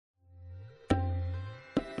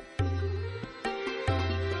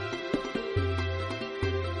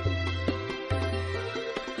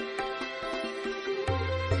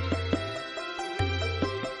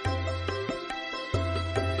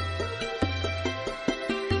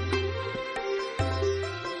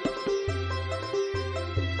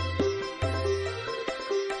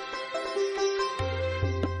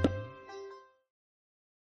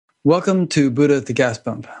Welcome to Buddha at the Gas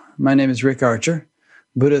Pump. My name is Rick Archer.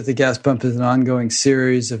 Buddha at the Gas Pump is an ongoing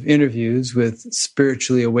series of interviews with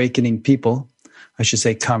spiritually awakening people. I should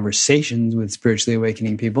say conversations with spiritually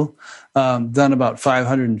awakening people. Done about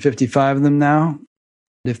 555 of them now.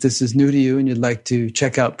 If this is new to you and you'd like to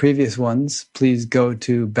check out previous ones, please go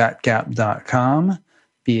to batgap.com,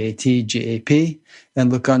 BATGAP,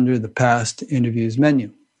 and look under the past interviews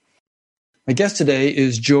menu. My guest today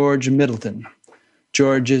is George Middleton.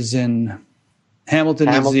 George is in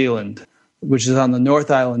Hamilton, New Zealand, which is on the North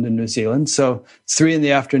Island in New Zealand. So it's 3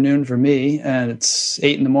 p.m. for me, and it's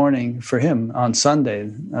 8 a.m. for him on Sunday,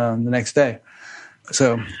 the next day.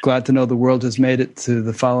 So glad to know the world has made it to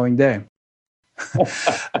the following day.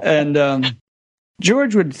 And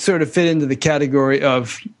George would sort of fit into the category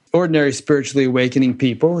of ordinary spiritually awakening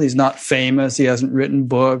people. He's not famous. He hasn't written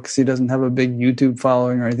books. He doesn't have a big YouTube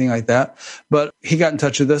following or anything like that. But he got in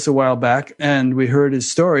touch with us a while back, and we heard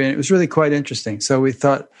his story, and it was really quite interesting. So we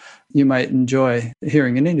thought you might enjoy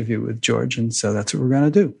hearing an interview with George, and so that's what we're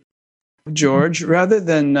going to do. George, rather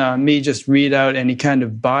than me just read out any kind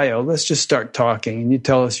of bio, let's just start talking, and you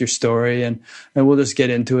tell us your story, and we'll just get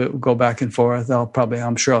into it. We'll go back and forth.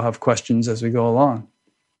 I'm sure I'll have questions as we go along.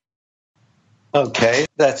 Okay,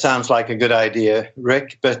 that sounds like a good idea,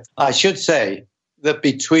 Rick. But I should say that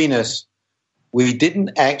between us, we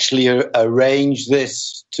didn't actually arrange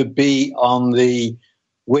this to be on the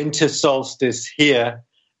winter solstice here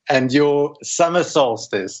and your summer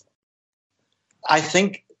solstice. I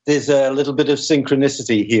think there's a little bit of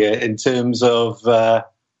synchronicity here in terms of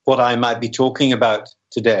what I might be talking about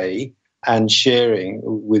today and sharing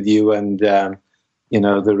with you and,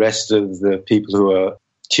 the rest of the people who are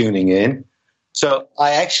tuning in. So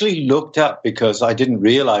I actually looked up because I didn't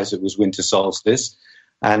realize it was winter solstice,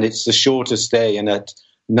 and it's the shortest day, and at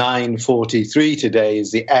 9:43 today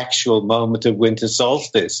is the actual moment of winter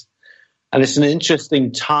solstice. And it's an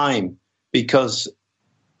interesting time because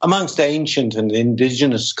amongst ancient and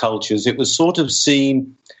indigenous cultures, it was sort of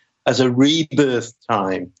seen as a rebirth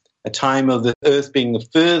time, a time of the earth being the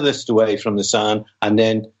furthest away from the sun, and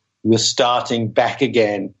then we're starting back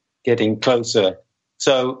again, getting closer.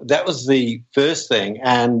 So that was the first thing.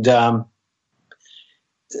 And, that's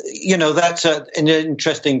an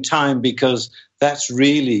interesting time because that's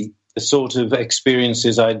really the sort of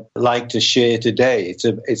experiences I'd like to share today.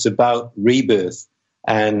 It's about rebirth.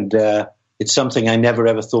 And it's something I never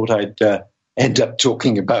ever thought I'd end up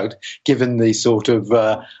talking about, given the sort of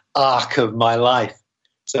arc of my life.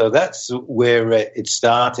 So that's where it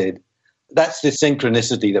started. That's the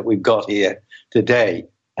synchronicity that we've got here today.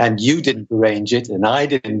 And you didn't arrange it, and I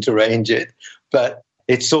didn't arrange it, but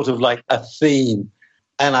it's sort of like a theme.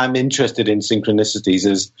 And I'm interested in synchronicities,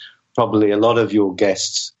 as probably a lot of your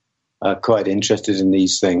guests are quite interested in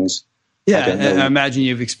these things. Yeah, I imagine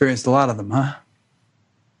you've experienced a lot of them, huh?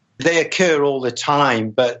 They occur all the time,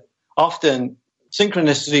 but often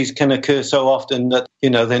synchronicities can occur so often that,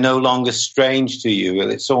 they're no longer strange to you.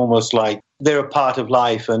 It's almost like they're a part of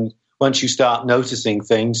life, and once you start noticing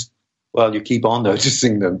things, well, you keep on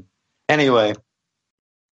noticing them. Anyway,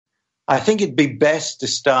 I think it'd be best to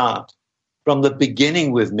start from the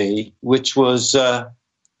beginning with me, which was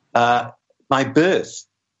my birth,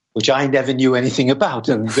 which I never knew anything about,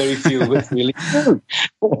 and very few of us really knew.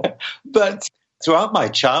 But throughout my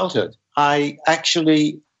childhood, I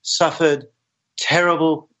actually suffered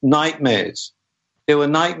terrible nightmares. There were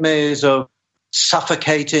nightmares of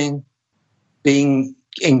suffocating, being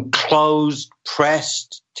enclosed,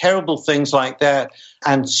 pressed, terrible things like that,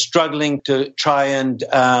 and struggling to try and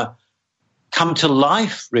come to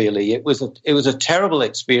life, really. It was a terrible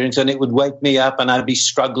experience, and it would wake me up, and I'd be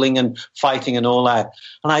struggling and fighting and all that.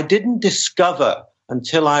 And I didn't discover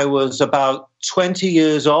until I was about 20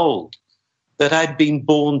 years old that I'd been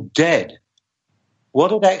born dead.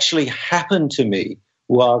 What had actually happened to me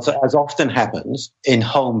was, as often happens in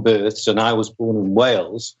home births, and I was born in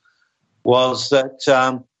Wales, was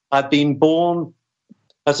that I'd been born,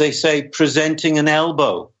 as they say, presenting an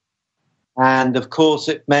elbow. And, of course,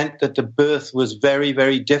 it meant that the birth was very,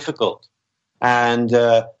 very difficult. And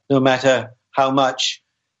no matter how much,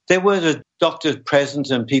 there were the doctors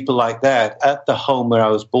present and people like that at the home where I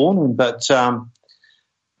was born in. But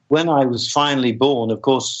when I was finally born, of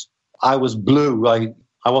course, I was blue.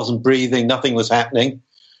 I wasn't breathing. Nothing was happening.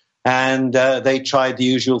 And they tried the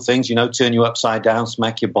usual things, turn you upside down,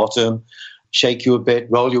 smack your bottom, shake you a bit,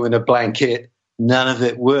 roll you in a blanket. None of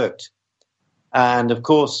it worked. And, of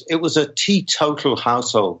course, it was a teetotal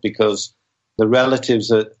household because the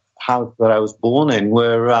relatives at house that I was born in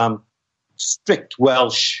were strict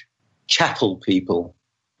Welsh chapel people.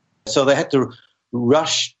 So they had to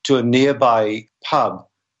rush to a nearby pub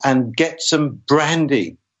and get some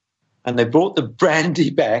brandy. And they brought the brandy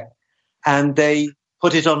back and they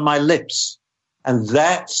put it on my lips. And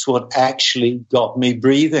that's what actually got me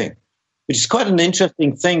breathing, which is quite an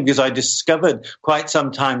interesting thing because I discovered quite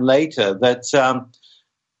some time later that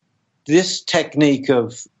this technique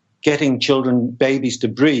of getting babies to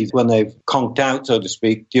breathe when they've conked out, so to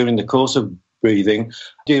speak, during the course of breathing,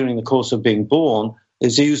 during the course of being born,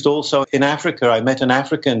 is used also in Africa. I met an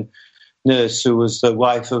African nurse who was the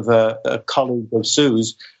wife of a colleague of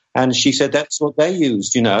Sue's, and she said that's what they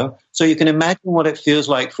used, you know. So you can imagine what it feels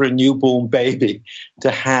like for a newborn baby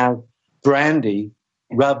to have brandy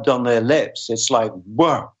rubbed on their lips. It's like,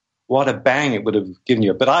 whoa, what a bang it would have given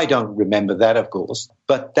you. But I don't remember that, of course.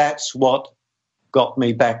 But that's what got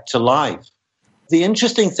me back to life. The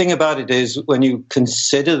interesting thing about it is, when you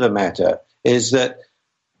consider the matter, is that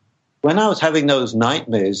when I was having those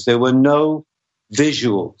nightmares, there were no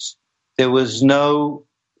visuals. There was no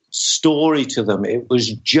story to them. It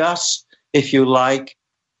was just, if you like,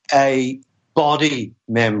 a body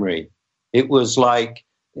memory. It was like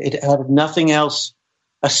it had nothing else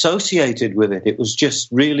associated with it. It was just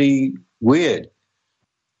really weird.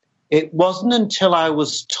 It wasn't until I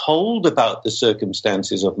was told about the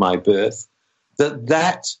circumstances of my birth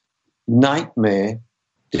that nightmare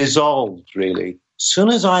dissolved, really. As soon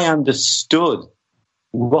as I understood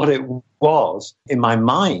what it was in my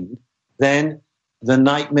mind, then the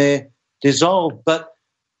nightmare dissolved. But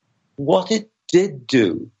what it did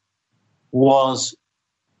do was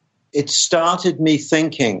it started me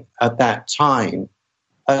thinking at that time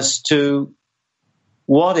as to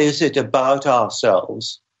what is it about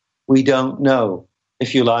ourselves we don't know.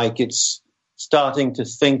 If you like, it's starting to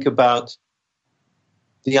think about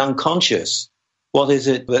the unconscious. What is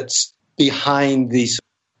it that's behind this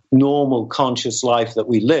normal conscious life that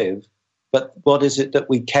we live, but what is it that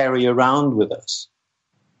we carry around with us?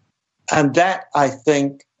 And that, I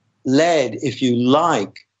think, led, if you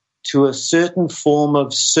like, to a certain form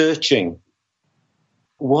of searching.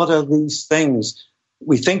 What are these things?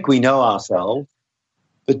 We think we know ourselves,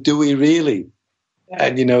 but do we really?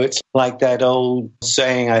 And, you know, it's like that old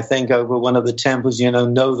saying, I think, over one of the temples, you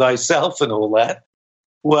know thyself and all that.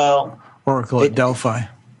 Well, Oracle at Delphi.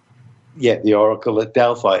 Yeah, the Oracle at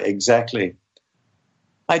Delphi, exactly.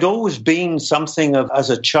 I'd always been something of, as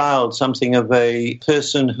a child, something of a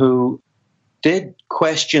person who did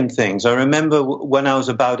question things. I remember when I was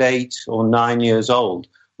about 8 or 9 years old,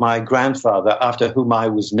 my grandfather, after whom I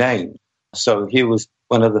was named, so he was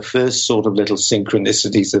one of the first sort of little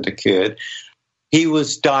synchronicities that occurred, he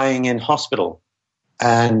was dying in hospital.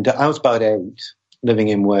 And I was about 8, living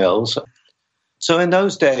in Wales. So in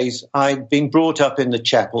those days, I'd been brought up in the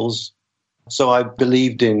chapels, so I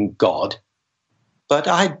believed in God. But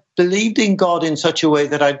I believed in God in such a way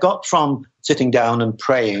that I got from sitting down and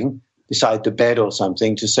praying beside the bed or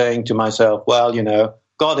something to saying to myself, well, you know,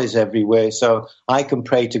 God is everywhere, so I can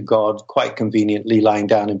pray to God quite conveniently lying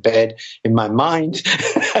down in bed in my mind,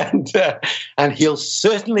 and he'll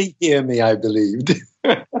certainly hear me, I believed.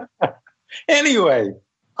 Anyway,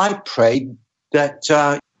 I prayed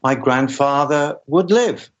that my grandfather would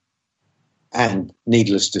live. And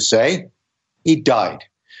needless to say, he died.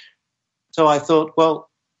 So I thought,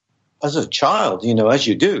 well, as a child, you know, as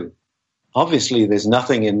you do, obviously there's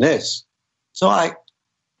nothing in this. So I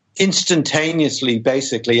instantaneously,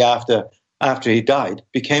 basically after he died,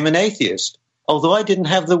 became an atheist. Although I didn't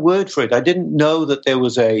have the word for it. I didn't know that there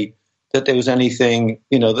was anything,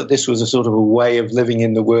 you know, that this was a sort of a way of living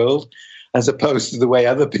in the world as opposed to the way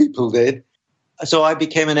other people did. So I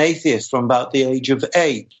became an atheist from about the age of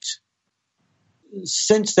 8.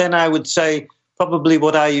 Since then, I would say probably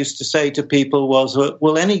what I used to say to people was,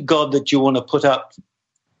 well, any God that you want to put up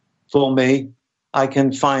for me, I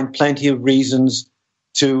can find plenty of reasons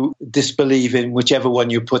to disbelieve in whichever one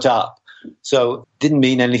you put up. So it didn't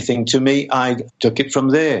mean anything to me. I took it from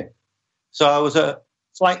there. So I was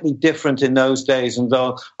slightly different in those days, and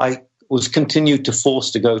though I was continued to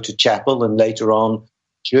force to go to chapel and later on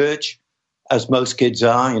church, as most kids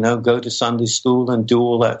are, you know, go to Sunday school and do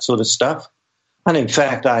all that sort of stuff. And in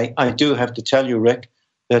fact, I do have to tell you, Rick,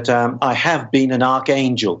 that I have been an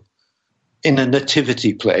archangel in a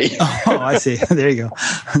nativity play. Oh, I see. There you go.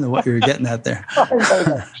 I know what you were getting at there.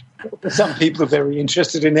 Some people are very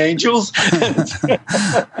interested in angels.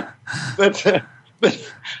 but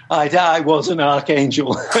I was an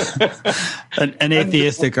archangel. an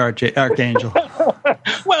atheistic archangel.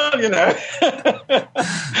 Well, you know,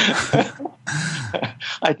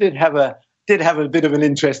 I did have a bit of an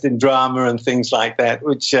interest in drama and things like that,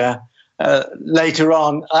 which later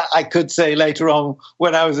on, I could say later on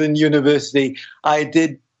when I was in university, I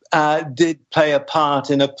did did play a part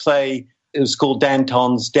in a play. It was called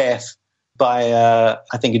Danton's Death by,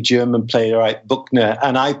 I think, a German playwright, Buchner,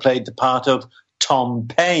 and I played the part of Tom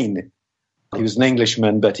Paine. He was an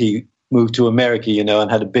Englishman, but he moved to America,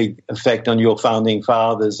 and had a big effect on your founding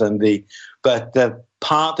fathers. But the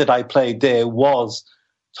part that I played there was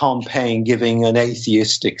Tom Paine giving an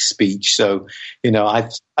atheistic speech. So,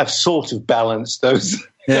 I've sort of balanced those.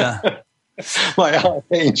 Yeah. My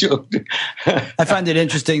archangel. I find it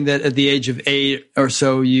interesting that at the age of 8 or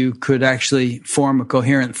so, you could actually form a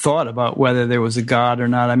coherent thought about whether there was a God or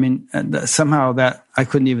not. I mean, somehow that I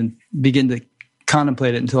couldn't even begin to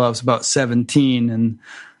contemplate it until I was about 17 and,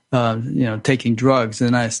 taking drugs.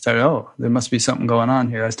 And I started, there must be something going on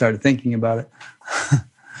here. I started thinking about it.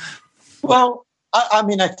 Well, I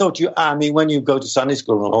mean, when you go to Sunday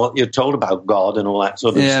school and all, you're told about God and all that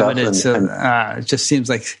sort of stuff. But it just seems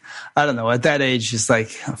like, I don't know, at that age, it's like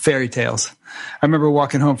fairy tales. I remember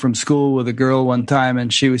walking home from school with a girl one time,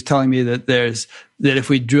 and she was telling me that if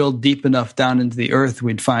we drilled deep enough down into the earth,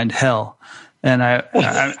 we'd find hell. And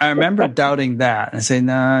I remember doubting that and saying,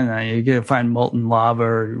 no, you're going to find molten lava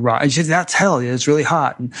or rock. And she said, that's hell. Yeah, it's really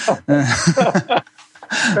hot.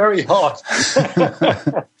 Very hot.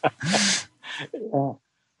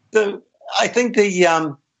 So I think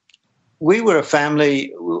we were a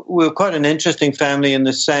family. We were quite an interesting family in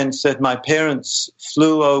the sense that my parents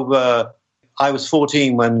flew over. I was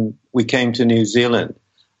 14 when we came to New Zealand,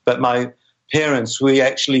 but my parents, we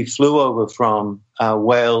actually flew over from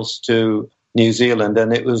Wales to New Zealand,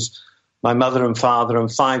 and it was my mother and father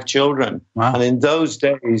and 5 children. Wow. And in those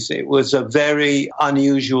days, it was a very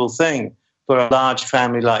unusual thing for a large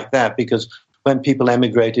family like that, because when people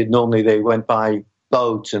emigrated, normally they went by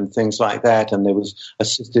boat and things like that, and there was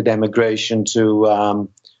assisted emigration to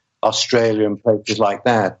Australia and places like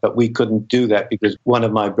that. But we couldn't do that because one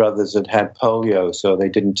of my brothers had polio, so they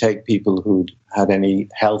didn't take people who'd had any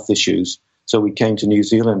health issues. So we came to New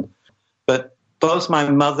Zealand. But both my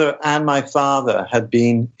mother and my father had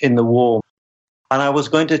been in the war. And I was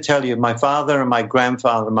going to tell you, my father and my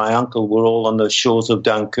grandfather and my uncle were all on the shores of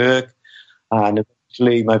Dunkirk. And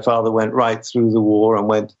eventually my father went right through the war and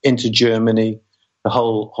went into Germany, the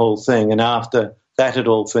whole thing. And after that had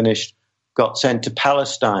all finished, got sent to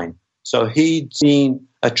Palestine. So he'd seen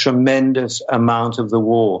a tremendous amount of the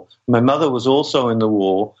war. My mother was also in the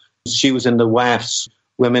war. She was in the WAFs,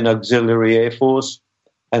 Women Auxiliary Air Force,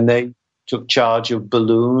 and they took charge of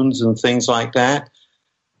balloons and things like that.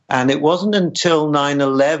 And it wasn't until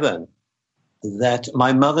 9/11 that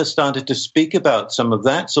my mother started to speak about some of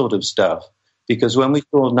that sort of stuff. Because when we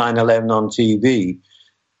saw 9/11 on TV,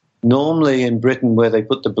 normally in Britain where they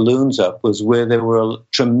put the balloons up was where there were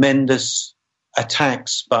tremendous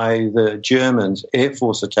attacks by the Germans, Air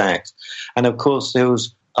Force attacks. And of course there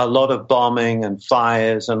was a lot of bombing and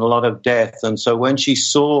fires and a lot of death. And so when she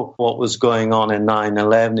saw what was going on in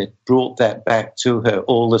 9/11, it brought that back to her,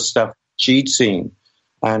 all the stuff she'd seen.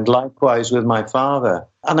 And likewise with my father.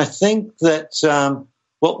 And I think that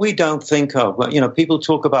what we don't think of, people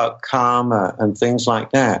talk about karma and things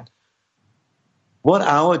like that. What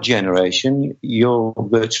our generation, you're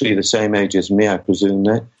virtually the same age as me, I presume,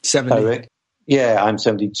 that 70. Eric? Yeah, I'm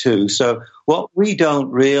 72. So what we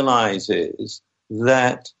don't realize is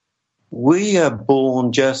that we are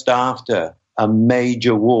born just after a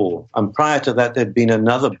major war. And prior to that, there'd been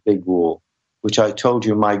another big war, which I told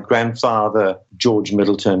you my grandfather, George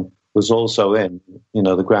Middleton, was also in,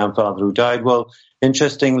 the grandfather who died. Well,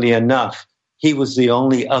 interestingly enough, he was the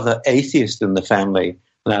only other atheist in the family.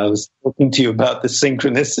 And I was talking to you about the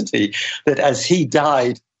synchronicity that as he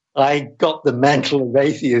died, I got the mantle of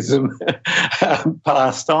atheism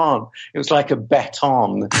passed on. It was like a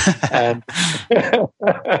baton. And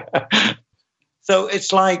so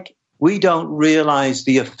it's like we don't realize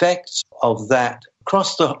the effects of that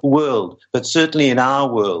across the world, but certainly in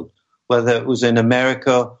our world, whether it was in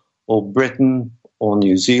America or Britain or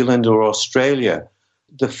New Zealand or Australia,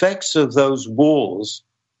 the effects of those wars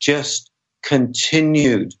just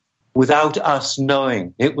continued without us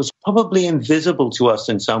knowing. It was probably invisible to us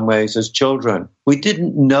in some ways as children. We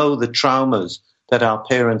didn't know the traumas that our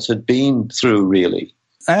parents had been through, really.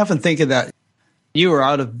 I often think of that. You were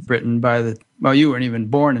out of Britain you weren't even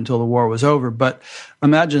born until the war was over, but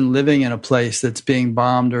imagine living in a place that's being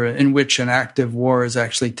bombed or in which an active war is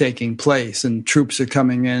actually taking place and troops are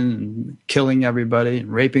coming in and killing everybody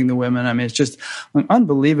and raping the women. I mean, it's just an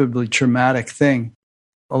unbelievably traumatic thing.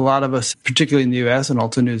 A lot of us, particularly in the U.S. and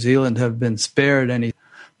also New Zealand, have been spared any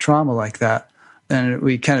trauma like that. And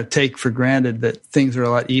we kind of take for granted that things are a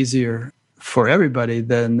lot easier for everybody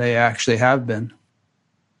than they actually have been.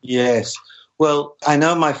 Yes. Well, I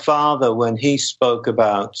know my father, when he spoke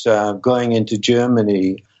about going into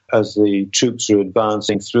Germany as the troops were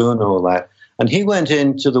advancing through and all that, and he went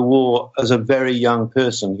into the war as a very young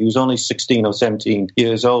person. He was only 16 or 17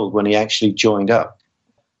 years old when he actually joined up.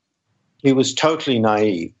 He was totally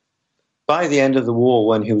naive. By the end of the war,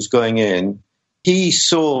 when he was going in, he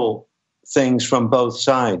saw things from both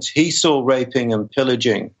sides. He saw raping and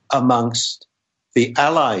pillaging amongst the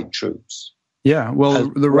Allied troops. Yeah, well,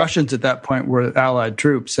 the Russians at that point were Allied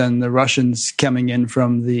troops, and the Russians coming in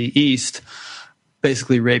from the east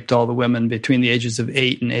basically raped all the women between the ages of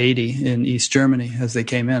 8 and 80 in East Germany as they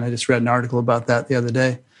came in. I just read an article about that the other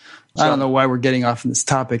day. I don't know why we're getting off on this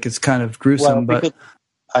topic. It's kind of gruesome, but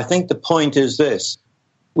I think the point is this.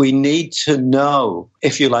 We need to know,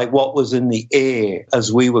 if you like, what was in the air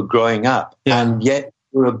as we were growing up, and yet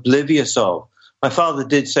we're oblivious of. My father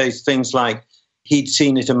did say things like he'd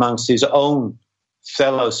seen it amongst his own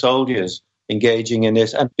fellow soldiers engaging in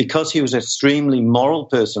this, and because he was an extremely moral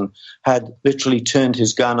person, had literally turned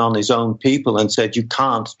his gun on his own people and said, you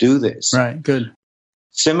can't do this. Right, good.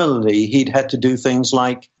 Similarly, he'd had to do things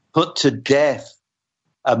like put to death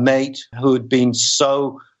a mate who had been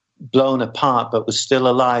so blown apart but was still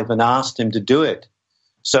alive, and asked him to do it.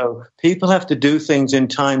 So people have to do things in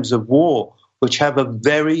times of war which have a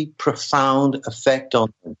very profound effect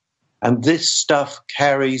on them. And this stuff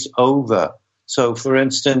carries over. So, for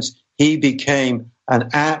instance, he became an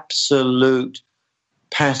absolute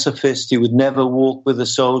pacifist. He would never walk with the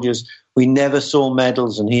soldiers. We never saw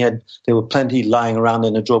medals, and there were plenty lying around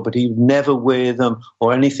in a drawer, but he would never wear them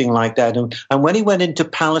or anything like that. And when he went into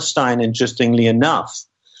Palestine, interestingly enough,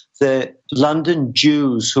 the London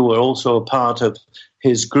Jews, who were also a part of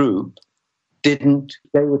his group, they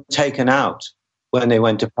were taken out when they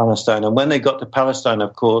went to Palestine. And when they got to Palestine,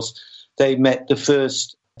 of course, they met the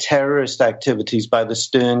first terrorist activities by the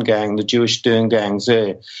Stern Gang, the Jewish Stern gangs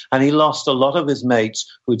there. And he lost a lot of his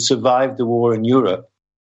mates who'd survived the war in Europe.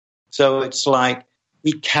 So it's like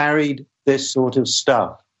he carried this sort of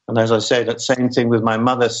stuff. And as I say, that same thing with my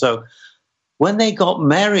mother. So when they got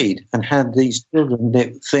married and had these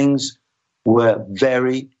children, things were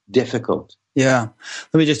very difficult. Yeah.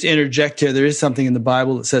 Let me just interject here. There is something in the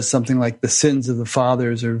Bible that says something like the sins of the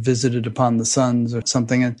fathers are visited upon the sons or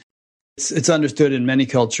something. And it's understood in many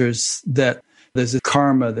cultures that there's a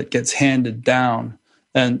karma that gets handed down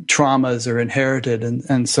and traumas are inherited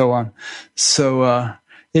and so on. So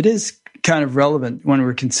it is kind of relevant when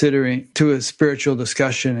we're considering to a spiritual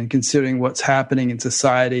discussion and considering what's happening in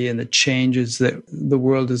society and the changes that the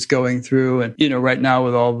world is going through. And, right now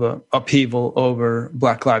with all the upheaval over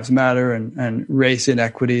Black Lives Matter and race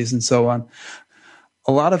inequities and so on,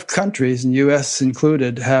 a lot of countries, and U.S.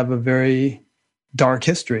 included, have a very dark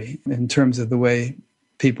history in terms of the way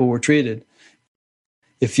people were treated.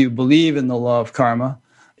 If you believe in the law of karma,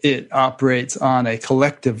 it operates on a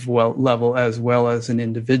collective level as well as an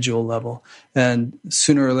individual level. And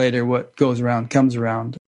sooner or later, what goes around comes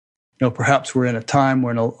around. Perhaps we're in a time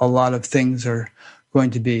when a lot of things are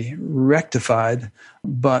going to be rectified,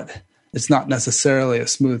 but it's not necessarily a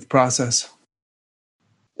smooth process.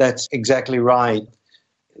 That's exactly right.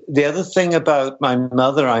 The other thing about my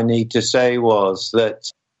mother I need to say was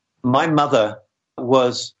that my mother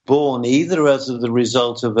was born either as the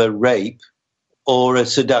result of a rape or a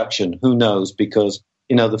seduction, who knows, because,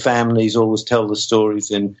 the families always tell the stories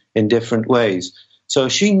in different ways. So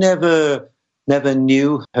she never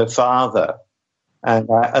knew her father. And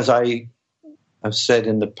as I have said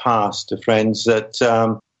in the past to friends,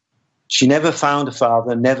 that she never found a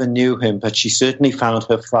father, never knew him, but she certainly found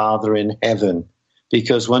her father in heaven.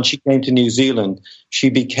 Because when she came to New Zealand, she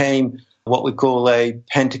became what we call a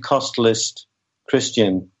Pentecostalist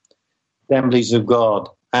Christian, Assemblies of God.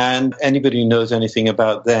 And anybody who knows anything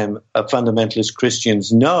about them, fundamentalist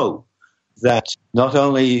Christians, know that not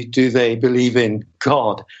only do they believe in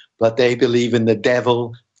God, but they believe in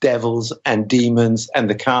the devils and demons and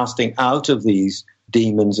the casting out of these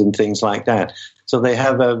demons and things like that. So they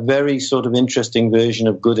have a very sort of interesting version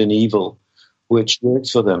of good and evil, which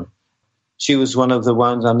works for them. She was one of the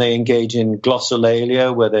ones, and they engage in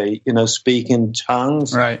glossolalia, where they, speak in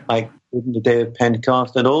tongues, right, like in the day of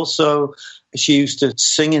Pentecost. And also, she used to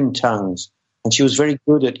sing in tongues, and she was very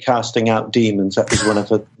good at casting out demons. That was one of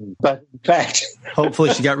her things. But in fact,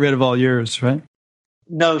 hopefully, she got rid of all yours, right?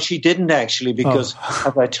 No, she didn't actually, because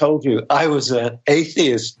as I told you, I was an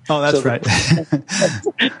atheist. Oh, that's right.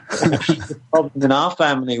 The problem in our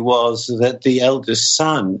family was that the eldest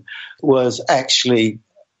son was actually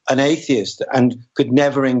an atheist and could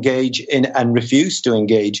never engage in and refused to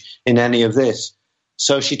engage in any of this.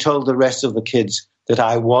 So she told the rest of the kids, that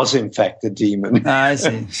I was in fact a demon. I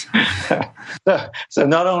see. So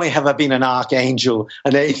not only have I been an archangel,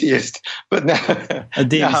 an atheist, but now A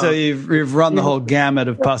demon. So you've run the whole gamut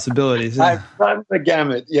of possibilities. I've run the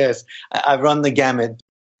gamut. Yes, I've run the gamut.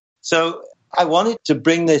 So I wanted to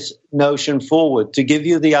bring this notion forward to give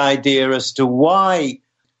you the idea as to why,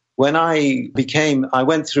 when I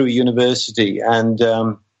went through university and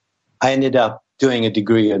I ended up doing a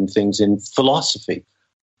degree and things in philosophy.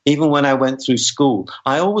 Even when I went through school,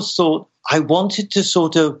 I always thought I wanted to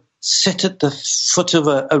sort of sit at the foot of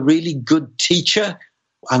a really good teacher.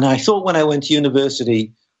 And I thought when I went to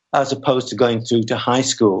university, as opposed to going through to high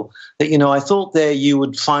school, that, I thought there you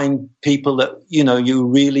would find people that, you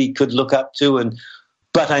really could look up to.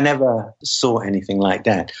 But I never saw anything like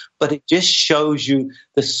that. But it just shows you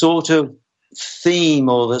the sort of theme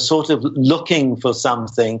or the sort of looking for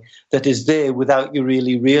something that is there without you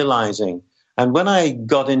really realizing. And when I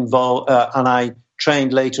got involved and I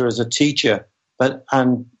trained later as a teacher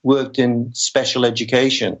and worked in special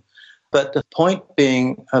education. But the point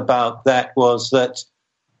being about that was that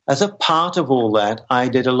as a part of all that, I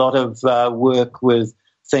did a lot of work with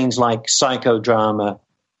things like psychodrama,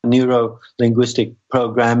 neuro-linguistic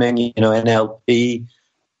programming, NLP,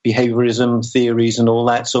 behaviorism theories and all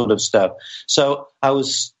that sort of stuff. So I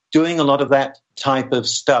was doing a lot of that type of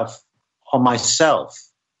stuff on myself.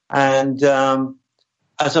 And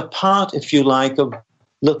as a part, if you like, of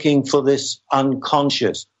looking for this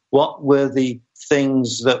unconscious, what were the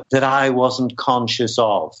things that I wasn't conscious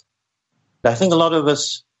of? I think a lot of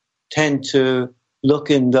us tend to look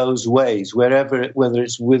in those ways, whether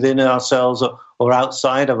it's within ourselves or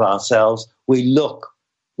outside of ourselves,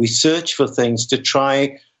 we search for things to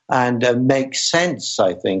try and make sense,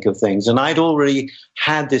 I think, of things. And I'd already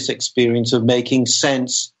had this experience of making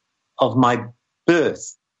sense of my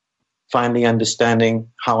birth, finally understanding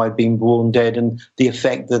how I'd been born dead and the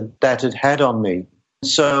effect that had had on me.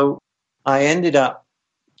 So I ended up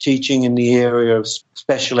teaching in the area of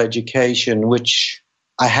special education, which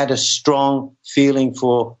I had a strong feeling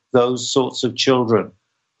for those sorts of children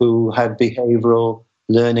who had behavioral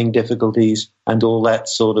learning difficulties and all that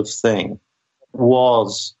sort of thing,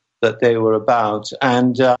 was that they were about.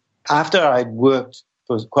 And after I'd worked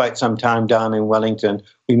for quite some time down in Wellington,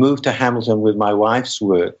 we moved to Hamilton with my wife's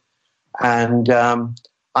work. And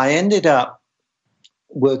I ended up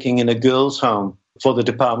working in a girls' home for the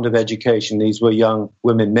Department of Education. These were young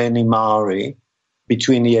women, mainly Maori,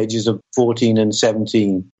 between the ages of 14 and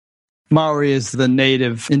 17. Maori is the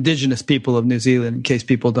native indigenous people of New Zealand, in case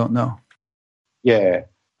people don't know. Yeah.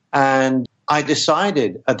 And I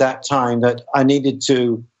decided at that time that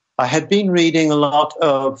I had been reading a lot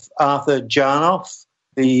of Arthur Jarnoff,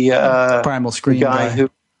 the Primal Scream the guy who,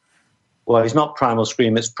 well, he's not Primal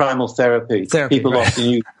Scream, it's Primal Therapy. People right. often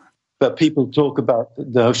use, but people talk about the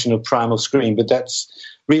notion of Primal Scream, but that's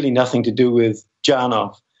really nothing to do with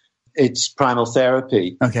Jarnoff. It's Primal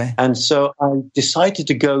Therapy. Okay. And so I decided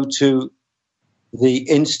to go to the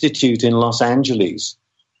Institute in Los Angeles,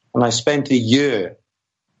 and I spent a year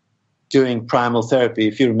doing Primal Therapy.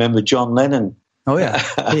 If you remember John Lennon. Oh, yeah.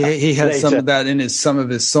 He had some of that in some of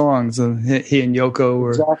his songs. He and Yoko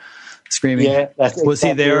were screaming. Yeah, was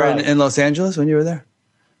he there right. in Los Angeles when you were there?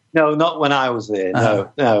 No, not when I was there.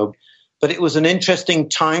 No. But it was an interesting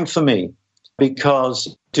time for me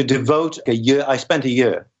because to devote a year, I spent a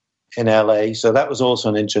year in LA, so that was also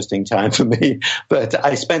an interesting time for me. But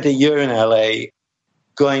I spent a year in LA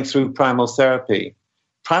going through Primal Therapy.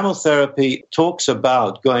 Primal Therapy talks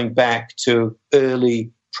about going back to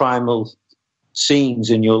early primal scenes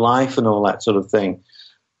in your life and all that sort of thing.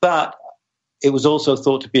 But it was also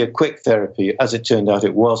thought to be a quick therapy. As it turned out,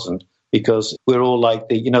 it wasn't, because we're all like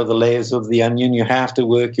the layers of the onion. You have to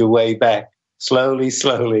work your way back slowly,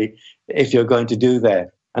 if you're going to do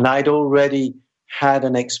that. And I'd already had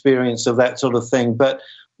an experience of that sort of thing. But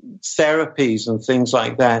therapies and things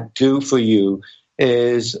like that do for you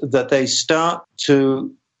is that they start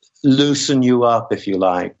to loosen you up, if you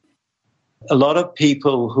like. A lot of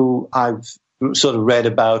people who I've sort of read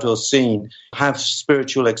about or seen have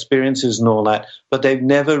spiritual experiences and all that, but they've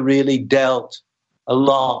never really dealt a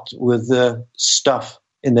lot with the stuff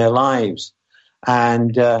in their lives.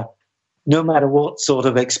 And no matter what sort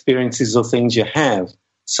of experiences or things you have,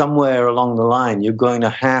 somewhere along the line, you're going to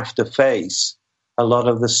have to face a lot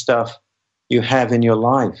of the stuff you have in your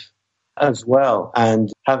life as well.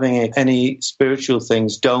 And having any spiritual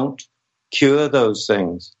things don't cure those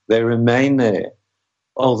things. They remain there.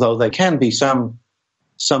 Although there can be some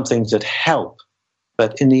things that help,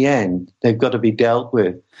 but in the end, they've got to be dealt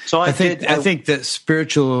with. So I think that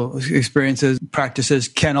spiritual experiences, practices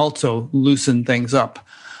can also loosen things up.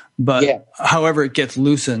 But however it gets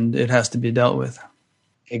loosened, it has to be dealt with.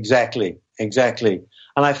 Exactly.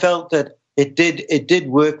 And I felt that it did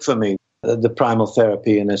work for me, the primal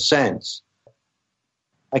therapy, in a sense.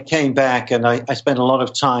 I came back and I spent a lot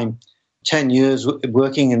of time, 10 years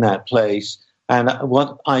working in that place. And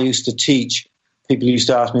what I used to teach, people used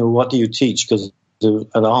to ask me, well, what do you teach? Because there's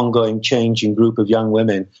an ongoing changing group of young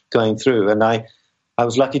women going through. And I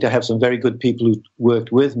was lucky to have some very good people who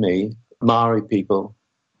worked with me, Maori people.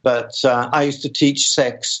 But I used to teach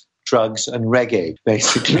sex, drugs, and reggae,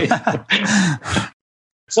 basically.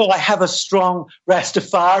 So I have a strong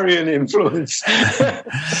Rastafarian influence.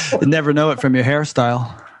 You never know it from your hairstyle.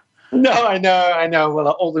 No, I know. Well,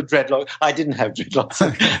 all the dreadlocks. I didn't have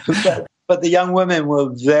dreadlocks. but the young women were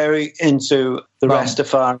very into the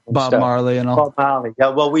Rastafarian Bob stuff. Marley and all. Bob Marley. Yeah,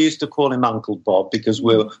 well, we used to call him Uncle Bob because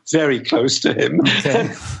we were very close to him. Okay.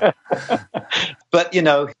 But,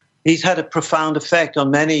 he's had a profound effect on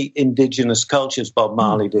many indigenous cultures, Bob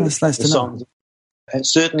Marley did. That's nice to know. It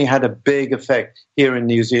certainly had a big effect here in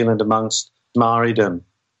New Zealand amongst Maoridom.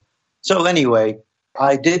 So anyway,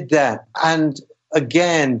 I did that. And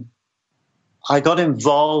again, I got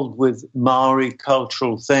involved with Maori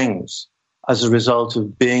cultural things as a result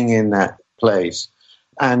of being in that place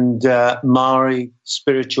and Maori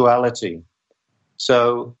spirituality.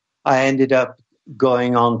 So I ended up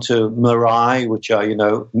going on to marae, which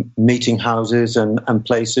are, meeting houses and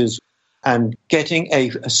places, and getting a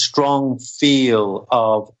strong feel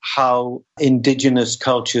of how indigenous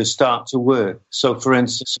cultures start to work. So, for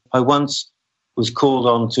instance, I once was called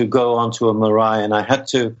on to go onto a marae and I had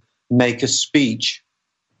to make a speech.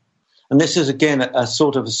 And this is, again, a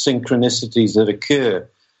sort of synchronicities that occur.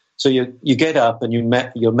 So you get up and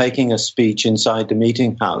you're making a speech inside the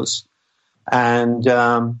meeting house. And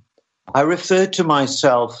I referred to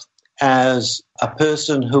myself as a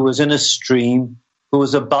person who was in a stream, who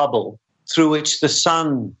was a bubble through which the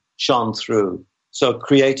sun shone through, so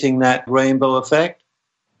creating that rainbow effect.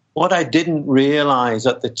 What I didn't realize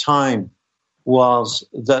at the time was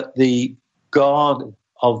that the god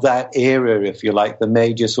of that area, if you like, the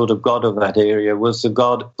major sort of god of that area, was the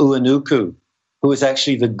god Uanuku, who was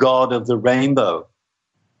actually the god of the rainbow.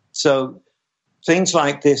 So things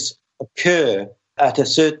like this occur at a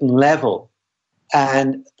certain level,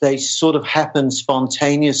 and they sort of happen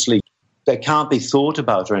spontaneously. They can't be thought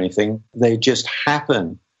about or anything. They just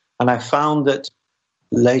happen. And I found that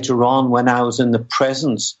later on, when I was in the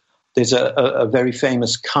presence, there's a very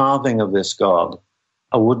famous carving of this god,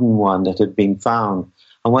 a wooden one that had been found.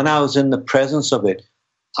 And when I was in the presence of it,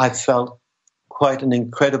 I felt quite an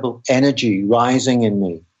incredible energy rising in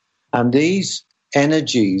me. And these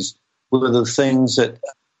energies were the things that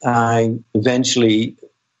I eventually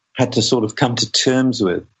had to sort of come to terms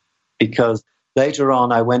with, because later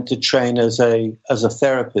on I went to train as a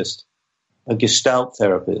therapist, a Gestalt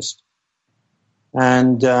therapist.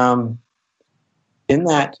 And in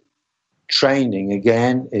that training,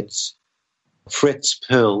 again, it's Fritz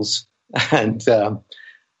Perls and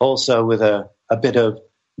also with a bit of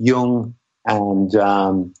Jung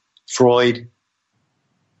and Freud,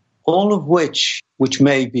 all of which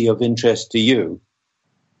may be of interest to you,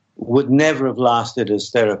 would never have lasted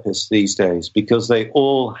as therapists these days, because they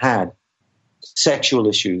all had sexual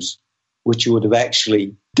issues which would have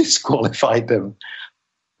actually disqualified them.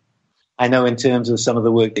 I know in terms of some of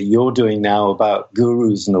the work that you're doing now about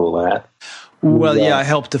gurus and all that. Well, yeah, I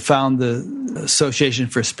helped to found the Association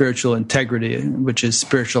for Spiritual Integrity, which is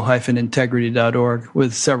spiritual-integrity.org,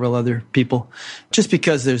 with several other people, just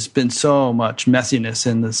because there's been so much messiness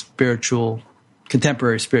in the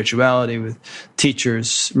contemporary spirituality, with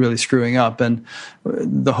teachers really screwing up. And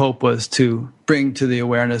the hope was to bring to the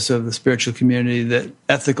awareness of the spiritual community that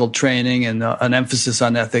ethical training and an emphasis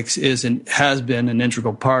on ethics has been an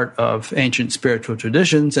integral part of ancient spiritual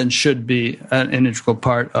traditions and should be an integral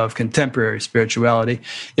part of contemporary spirituality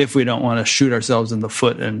if we don't want to shoot ourselves in the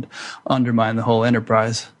foot and undermine the whole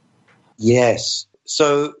enterprise. Yes.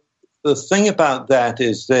 So the thing about that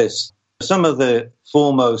is this. Some of the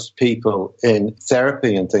foremost people in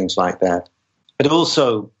therapy and things like that had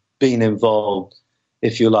also been involved,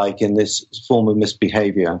 if you like, in this form of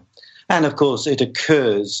misbehavior. And of course, it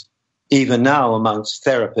occurs even now amongst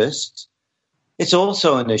therapists. It's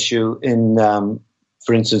also an issue in,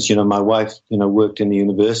 for instance, my wife, worked in the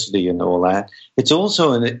university and all that. It's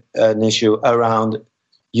also an issue around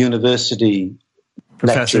university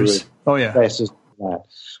professors. Lecturers, professors,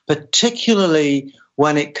 particularly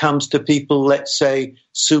when it comes to people, let's say,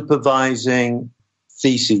 supervising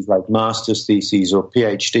theses like master's theses or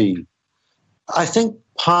PhD. I think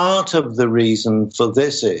part of the reason for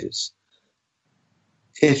this is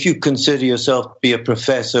if you consider yourself to be a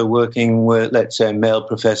professor working with, let's say, a male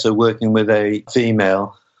professor working with a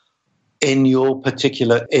female in your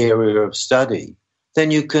particular area of study,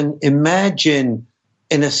 then you can imagine,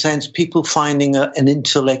 in a sense, people finding an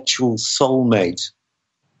intellectual soulmate.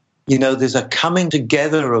 You know, there's a coming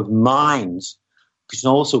together of minds, which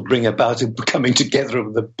can also bring about a coming together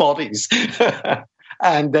of the bodies.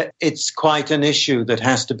 And it's quite an issue that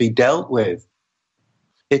has to be dealt with.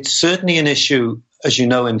 It's certainly an issue, as you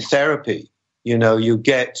know, in therapy. You know, you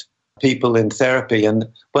get people in therapy, and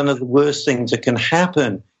one of the worst things that can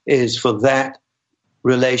happen is for that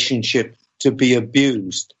relationship to be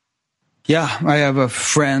abused. Yeah, I have a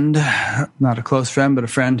friend, not a close friend, but a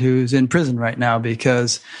friend who's in prison right now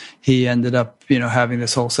because he ended up, having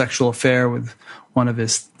this whole sexual affair with one of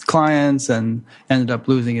his clients and ended up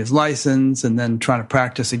losing his license and then trying to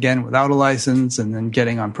practice again without a license and then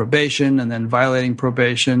getting on probation and then violating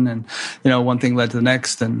probation. And, one thing led to the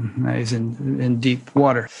next, and now he's in deep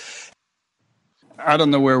water. I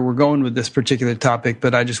don't know where we're going with this particular topic,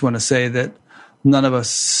 but I just want to say that none of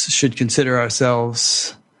us should consider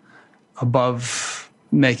ourselves above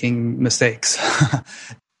making mistakes.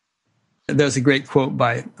 There's a great quote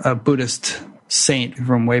by a Buddhist saint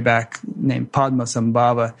from way back named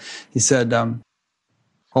Padmasambhava. He said,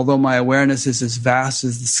 although my awareness is as vast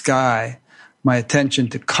as the sky, my attention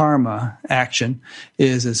to karma, action,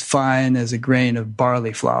 is as fine as a grain of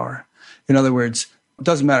barley flour. In other words, it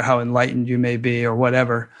doesn't matter how enlightened you may be or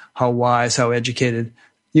whatever, how wise, how educated,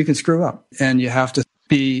 you can screw up. And you have to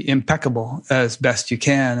be impeccable as best you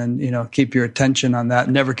can and, keep your attention on that.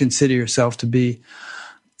 Never consider yourself to be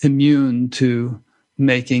immune to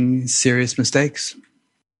making serious mistakes.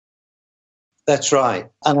 That's right.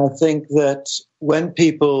 And I think that when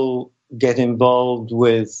people get involved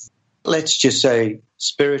with, let's just say,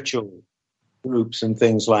 spiritual groups and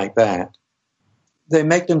things like that, they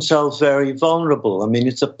make themselves very vulnerable. I mean,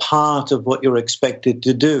 it's a part of what you're expected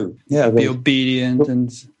to do. Yeah, be obedient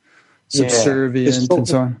and subservient and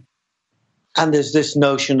so on. And there's this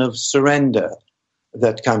notion of surrender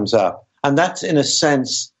that comes up. And that's, in a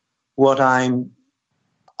sense, what I'm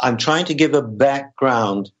trying to give a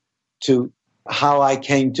background to how I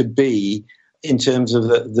came to be in terms of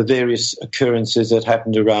the various occurrences that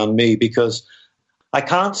happened around me, because I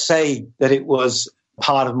can't say that it was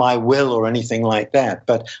part of my will or anything like that,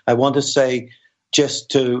 but I want to say, just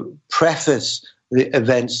to preface the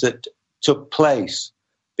events that took place,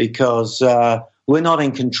 because we're not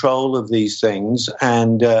in control of these things,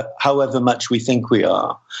 and however much we think we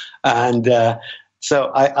are. And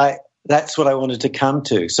so I that's what I wanted to come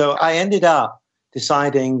to. So I ended up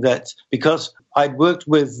deciding that because I'd worked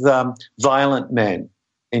with violent men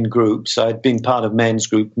in groups, I'd been part of men's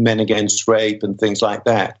group, Men Against Rape and things like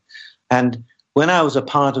that. And when I was a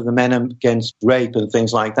part of the Men Against Rape and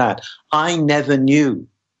things like that, I never knew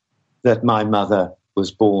that my mother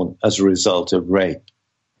was born as a result of rape.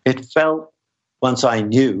 It felt, once I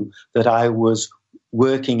knew, that I was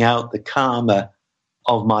working out the karma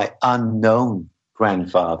of my unknown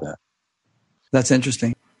grandfather. That's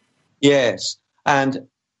interesting. Yes. And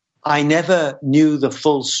I never knew the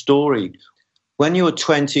full story. When you were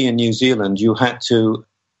 20 in New Zealand, you had to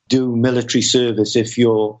do military service if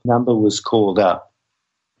your number was called up.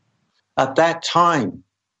 At that time,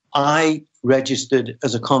 I registered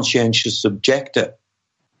as a conscientious objector.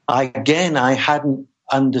 I hadn't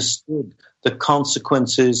understood the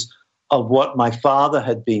consequences of what my father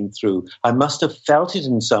had been through. I must have felt it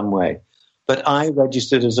in some way, but I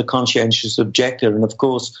registered as a conscientious objector. And of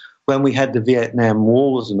course, when we had the Vietnam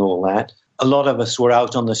Wars and all that, a lot of us were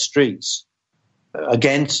out on the streets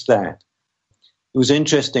against that. It was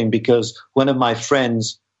interesting because one of my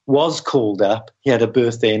friends was called up. He had a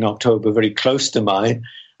birthday in October very close to mine,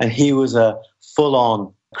 and he was a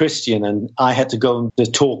full-on Christian, and I had to go to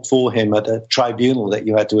talk for him at a tribunal that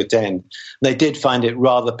you had to attend. They did find it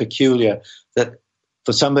rather peculiar that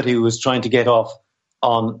for somebody who was trying to get off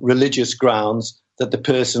on religious grounds, that the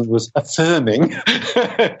person was affirming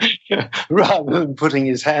rather than putting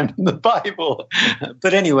his hand on the Bible.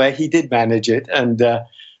 But anyway, he did manage it, and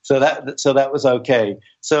so that was okay.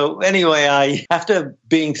 So anyway, after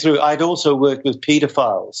being through, I'd also worked with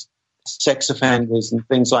pedophiles, sex offenders and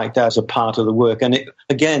things like that as a part of the work. And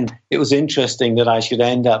it was interesting that I should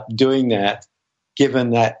end up doing that,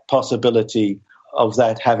 given that possibility of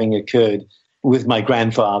that having occurred with my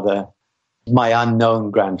grandfather, my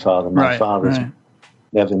unknown grandfather, my father's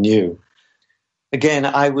never knew. Again,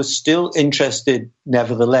 I was still interested,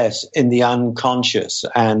 nevertheless, in the unconscious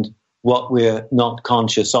and what we're not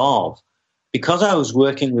conscious of. Because I was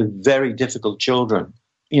working with very difficult children,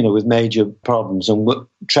 with major problems and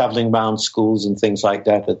traveling around schools and things like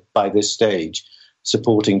that by this stage,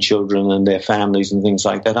 supporting children and their families and things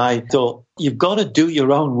like that. I thought, you've got to do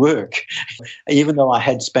your own work. Even though I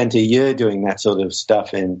had spent a year doing that sort of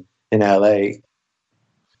stuff in LA, it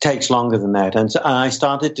takes longer than that. And so I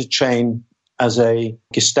started to train as a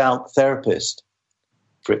Gestalt therapist,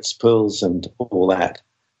 Fritz Perls and all that.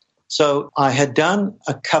 So I had done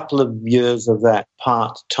a couple of years of that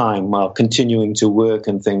part-time while continuing to work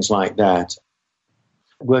and things like that,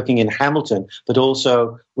 working in Hamilton, but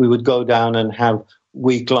also we would go down and have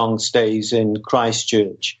week-long stays in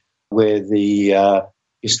Christchurch, where the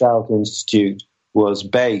Gestalt Institute was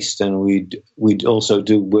based, and we'd also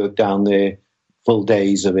do work down there, full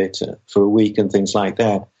days of it for a week and things like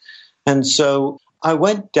that. And so I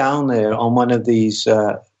went down there on one of these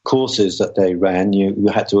courses that they ran. You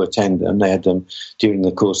had to attend them. They had them during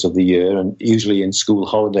the course of the year and usually in school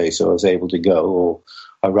holidays, so I was able to go or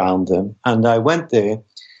around them. And I went there,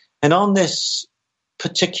 and on this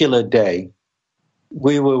particular day,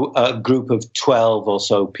 we were a group of 12 or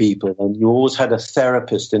so people, and you always had a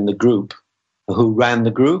therapist in the group who ran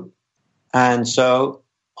the group. And so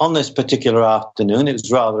on this particular afternoon, it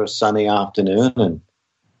was rather a sunny afternoon, and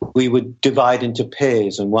we would divide into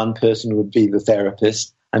pairs, and one person would be the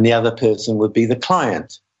therapist and the other person would be the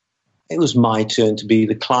client. It was my turn to be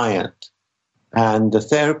the client. And the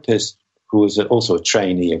therapist, who was also a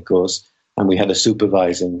trainee, of course, and we had a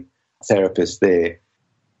supervising therapist there,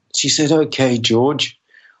 she said, "Okay, George,"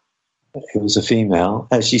 it was a female,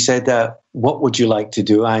 she said, "What would you like to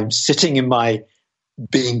do?" I'm sitting in my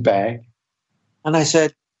beanbag. And I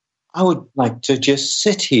said, "I would like to just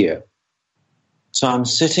sit here." So I'm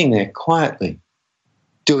sitting there quietly,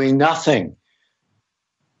 doing nothing.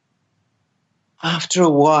 After a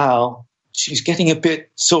while, she's getting a bit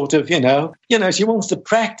sort of, she wants to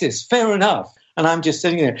practice. Fair enough. And I'm just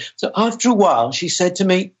sitting there. So after a while, she said to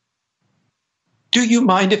me, "Do you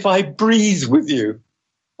mind if I breathe with you?"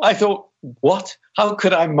 I thought, what? How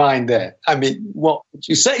could I mind that? I mean, what would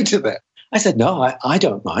you say to that? I said, "No, I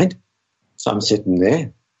don't mind." So I'm sitting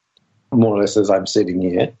there, more or less as I'm sitting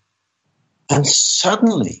here. And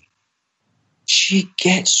suddenly, she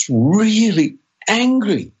gets really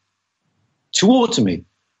angry towards me.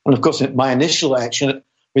 And of course, my initial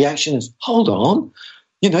reaction is, hold on,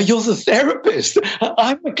 you're the therapist.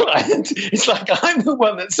 I'm the client. It's like I'm the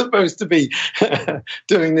one that's supposed to be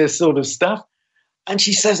doing this sort of stuff. And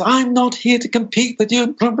she says, "I'm not here to compete with you,"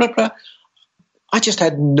 blah, blah, blah. I just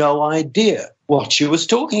had no idea what she was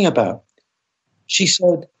talking about. She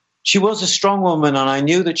said she was a strong woman, and I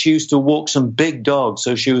knew that she used to walk some big dogs.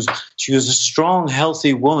 So she was a strong,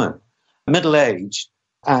 healthy woman, middle-aged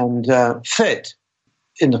and fit.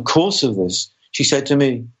 In the course of this, she said to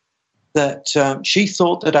me that she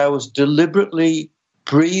thought that I was deliberately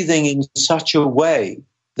breathing in such a way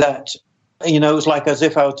that, it was like as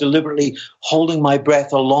if I was deliberately holding my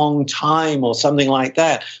breath a long time or something like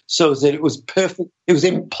that, so that it was perfect. It was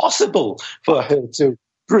impossible for her to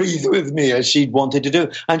breathe with me as she'd wanted to do.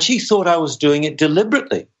 And she thought I was doing it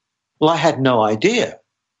deliberately. Well, I had no idea.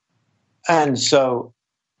 And so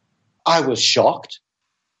I was shocked.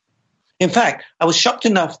 In fact, I was shocked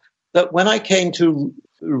enough that when I came to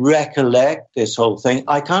recollect this whole thing,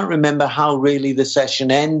 I can't remember how really the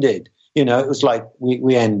session ended. It was like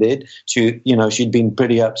we ended. She'd been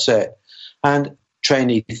pretty upset. And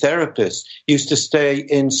trainee therapists used to stay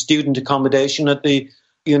in student accommodation at the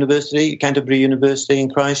university, Canterbury University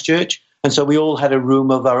in Christchurch. And so we all had a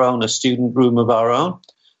room of our own, a student room of our own.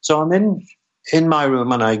 So I'm in my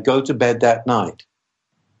room and I go to bed that night.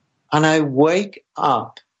 And I wake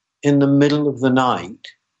up in the middle of the night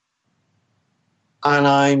and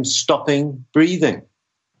I'm stopping breathing.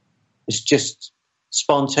 It's just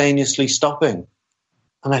spontaneously stopping.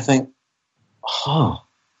 And I think,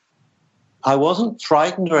 I wasn't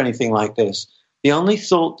frightened or anything like this. The only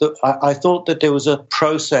thought that I thought that there was a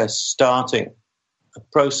process starting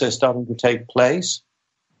to take place.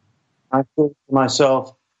 I thought to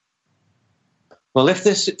myself, well, if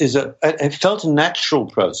this is it felt a natural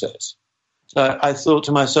process. So I thought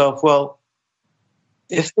to myself, well,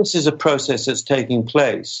 if this is a process that's taking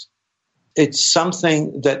place, it's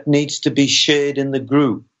something that needs to be shared in the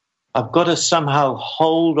group. I've got to somehow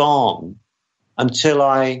hold on until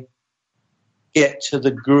I get to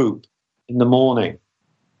the group in the morning.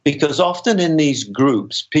 Because often in these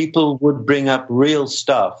groups, people would bring up real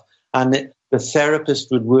stuff and the therapist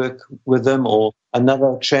would work with them or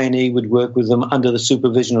another trainee would work with them under the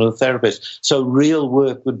supervision of the therapist. So real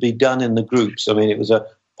work would be done in the groups. I mean, it was a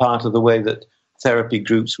part of the way that therapy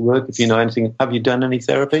groups work. If you know anything, have you done any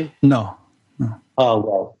therapy? No. Oh,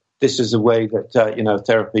 well, this is the way that,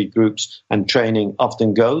 therapy groups and training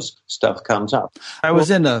often goes. Stuff comes up. I was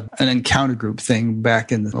in an encounter group thing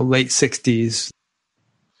back in the late 60s.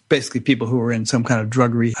 Basically people who were in some kind of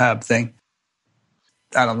drug rehab thing.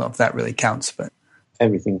 I don't know if that really counts, but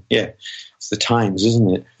everything, yeah. It's the times, isn't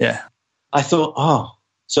it? Yeah. I thought,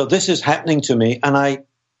 so this is happening to me, and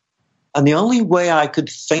the only way I could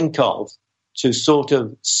think of to sort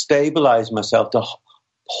of stabilize myself, to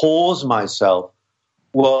pause myself,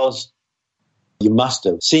 was, you must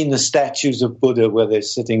have seen the statues of Buddha where they're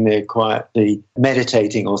sitting there quietly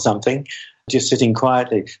meditating or something, just sitting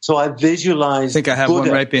quietly. So I visualized I think I have Buddha.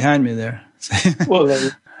 one right behind me there. Well,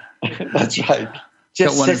 that's right.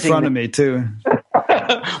 Just got one in front of me, too.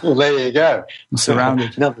 Well, there you go. I'm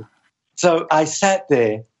surrounded. So I sat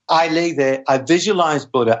there, I lay there, I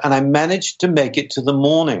visualized Buddha, and I managed to make it to the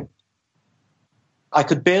morning. I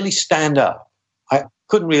could barely stand up. I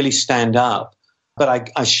couldn't really stand up,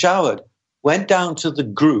 but I showered, went down to the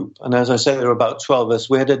group, and as I said, there were about 12 of us.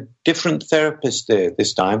 We had a different therapist there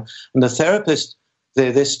this time, and the therapist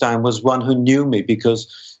there this time was one who knew me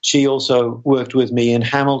because she also worked with me in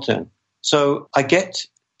Hamilton. So I get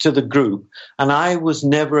to the group, and I was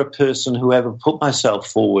never a person who ever put myself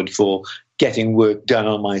forward for getting work done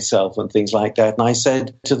on myself and things like that. And I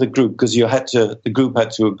said to the group, because the group had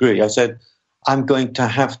to agree, I said, I'm going to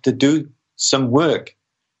have to do some work.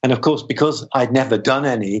 And of course, because I'd never done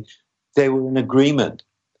any, they were in agreement.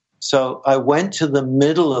 So I went to the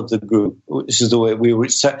middle of the group. This is the way we were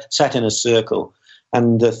sat in a circle,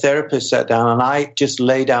 and the therapist sat down, and I just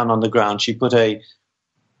lay down on the ground. She put a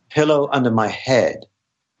pillow under my head,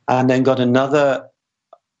 and then got another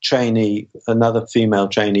female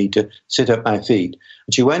trainee to sit at my feet.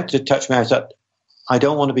 And she went to touch me. I said, I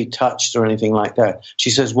don't want to be touched or anything like that. She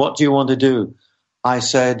says, what do you want to do? I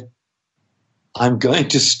said, I'm going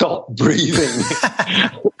to stop breathing.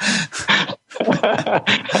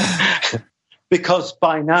 Because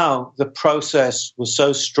by now the process was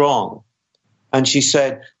so strong. And she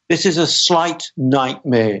said, this is a slight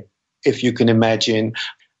nightmare, if you can imagine,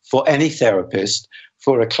 for any therapist,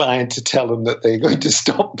 for a client to tell them that they're going to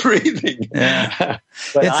stop breathing. Yeah.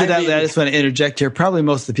 Incidentally, I just want to interject here. Probably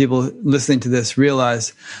most of the people listening to this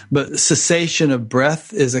realize, but cessation of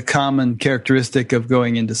breath is a common characteristic of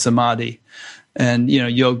going into samadhi. And,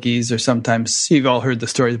 yogis are sometimes, you've all heard the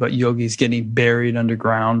stories about yogis getting buried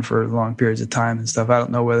underground for long periods of time and stuff. I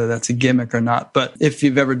don't know whether that's a gimmick or not, but if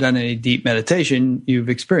you've ever done any deep meditation, you've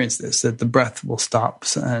experienced this, that the breath will stop.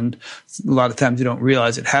 And a lot of times you don't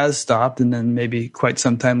realize it has stopped. And then maybe quite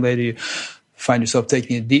some time later, you find yourself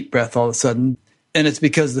taking a deep breath all of a sudden. And it's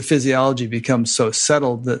because the physiology becomes so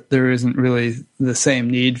settled that there isn't really the same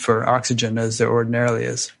need for oxygen as there ordinarily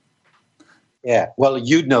is. Yeah, well,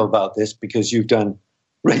 you'd know about this because you've done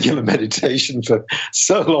regular meditation for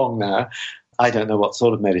so long now. I don't know what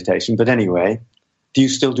sort of meditation, but anyway, do you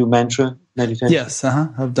still do mantra meditation? Yes,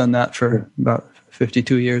 I've done that for about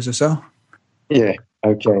 52 years or so. Yeah,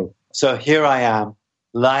 okay. So here I am,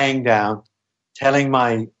 lying down, telling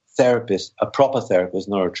my therapist, a proper therapist,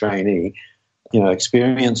 not a trainee,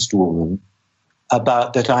 experienced woman, I'm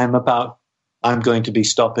going to be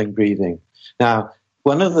stopping breathing. Now,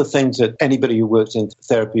 one of the things that anybody who works in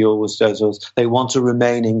therapy always does is they want to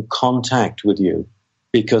remain in contact with you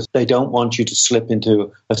because they don't want you to slip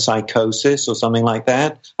into a psychosis or something like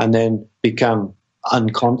that and then become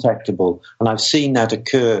uncontactable. And I've seen that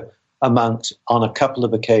occur on a couple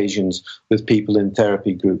of occasions with people in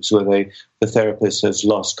therapy groups where the therapist has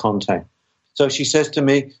lost contact. So she says to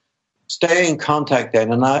me, stay in contact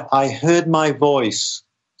then. And I heard my voice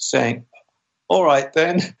saying, all right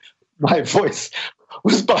then. My voice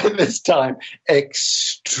was by this time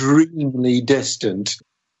extremely distant.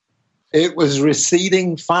 It was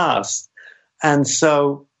receding fast. And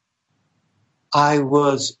so I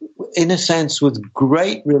was, in a sense, with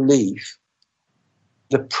great relief,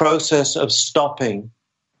 the process of stopping,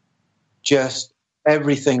 just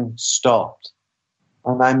everything stopped.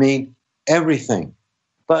 And I mean everything.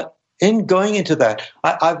 But in going into that,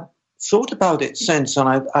 I've thought about it since, and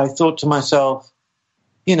I thought to myself,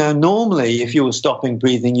 normally if you were stopping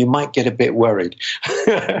breathing, you might get a bit worried,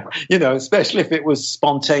 especially if it was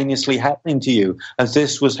spontaneously happening to you, as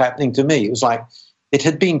this was happening to me. It was like it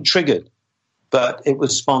had been triggered, but it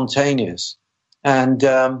was spontaneous. And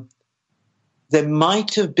there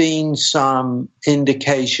might have been some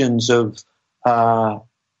indications of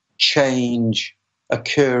change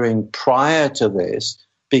occurring prior to this,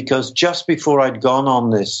 because just before I'd gone on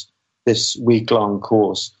this week-long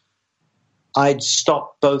course, I'd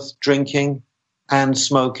stopped both drinking and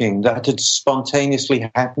smoking. That had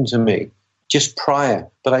spontaneously happened to me just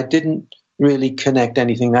prior, but I didn't really connect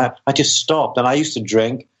anything out. I just stopped, and I used to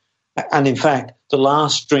drink. And in fact, the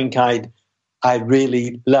last drink I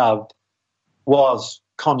really loved was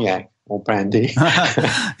cognac or brandy.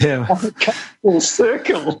 Yeah. Full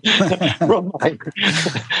circle from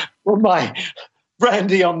my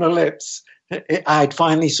brandy on the lips. I'd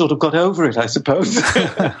finally sort of got over it, I suppose.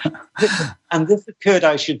 And this occurred,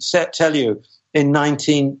 I should tell you, in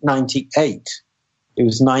 1998. It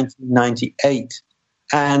was 1998.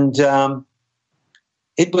 And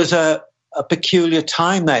it was a peculiar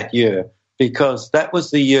time that year, because that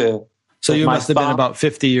was the year. So you must have been about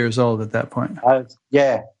 50 years old at that point.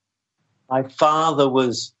 Yeah. My father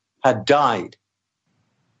had died.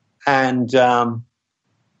 And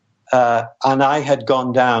I had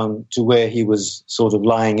gone down to where he was sort of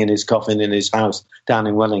lying in his coffin in his house down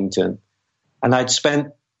in Wellington. And I'd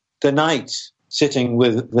spent the night sitting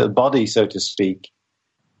with the body, so to speak.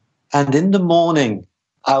 And in the morning,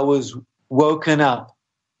 I was woken up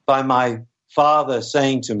by my father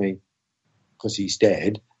saying to me, because he's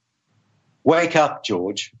dead, "Wake up,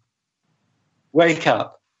 George. Wake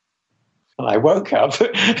up." And I woke up.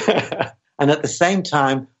 And at the same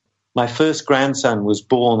time, my first grandson was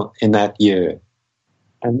born in that year.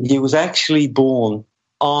 And he was actually born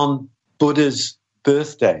on Buddha's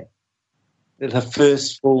birthday. The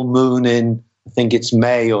first full moon in, I think it's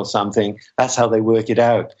May or something. That's how they work it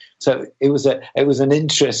out. So it was an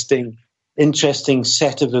interesting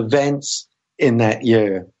set of events in that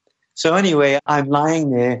year. So anyway, I'm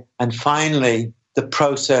lying there, and finally the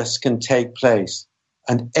process can take place,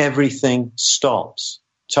 and everything stops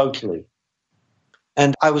totally.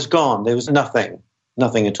 And I was gone. There was nothing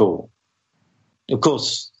at all. Of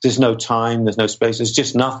course, there's no time, there's no space, there's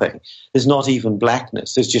just nothing. There's not even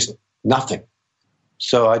blackness, there's just nothing.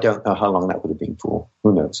 So I don't know how long that would have been for.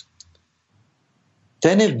 Who knows?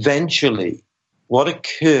 Then eventually, what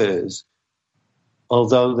occurs,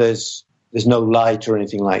 although there's no light or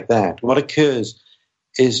anything like that, what occurs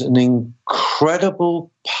is an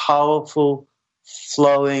incredible, powerful,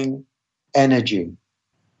 flowing energy,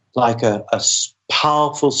 like a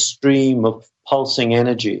powerful stream of pulsing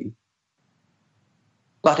energy,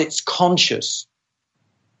 but it's conscious.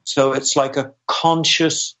 So it's like a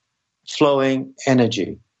conscious flowing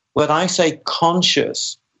energy. When I say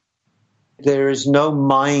conscious, there is no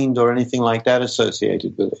mind or anything like that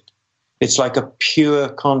associated with it. It's like a pure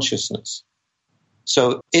consciousness.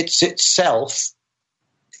 So it's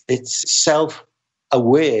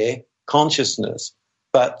self-aware consciousness,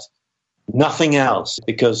 but nothing else,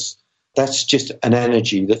 because that's just an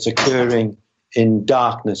energy that's occurring in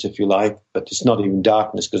darkness, if you like, but it's not even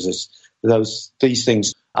darkness, because these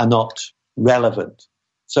things are not relevant.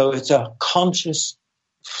 So it's a conscious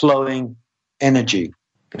flowing energy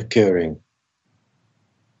occurring.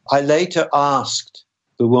 I later asked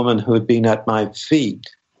the woman who had been at my feet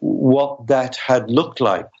what that had looked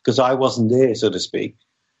like, because I wasn't there, so to speak.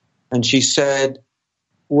 And she said,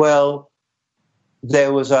 well,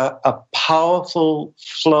 there was a powerful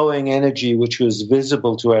flowing energy which was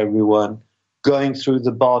visible to everyone going through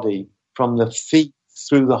the body, from the feet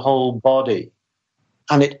through the whole body.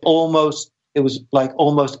 And it was like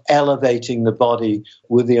almost elevating the body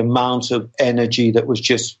with the amount of energy that was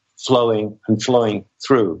just flowing and flowing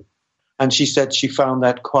through. And she said she found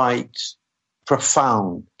that quite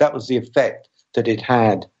profound. That was the effect that it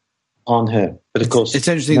had on her. But of course, it's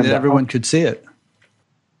interesting that everyone could see it.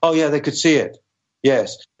 Oh, yeah, they could see it.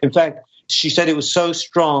 Yes. In fact, she said it was so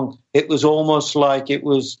strong, it was almost like it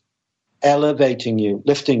was elevating you,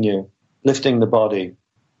 lifting the body.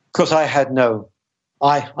 Because I don't know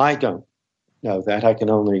that. I can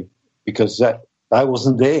only, because I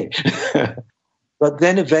wasn't there. But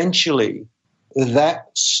then eventually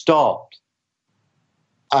that stopped.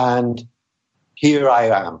 And here I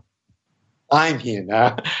am. I'm here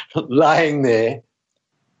now, lying there.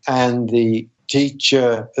 And the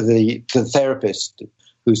teacher, the therapist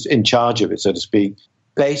who's in charge of it, so to speak,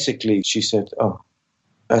 basically she said, "Oh,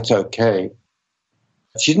 that's okay."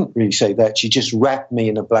 She didn't really say that. She just wrapped me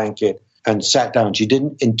in a blanket and sat down. She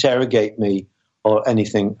didn't interrogate me or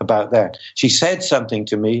anything about that. She said something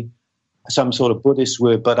to me, some sort of Buddhist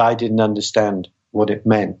word, but I didn't understand what it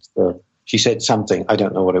meant. So she said something. I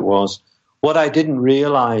don't know what it was. What I didn't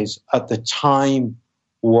realize at the time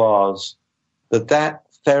was that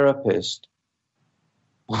therapist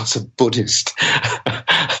was a Buddhist.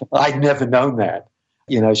 I'd never known that.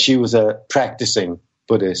 She was a practicing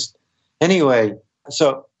Buddhist. Anyway,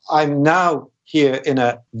 so I'm now here in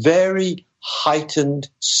a very heightened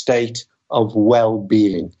state of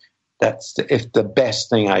well-being. That's the best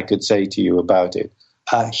thing I could say to you about it.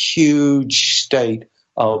 A huge state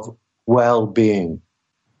of well-being.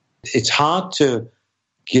 It's hard to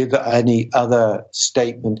give any other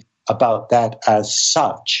statement about that as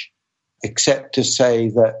such, except to say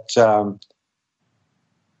that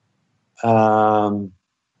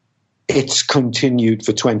it's continued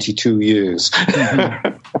for 22 years.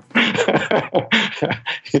 Mm-hmm.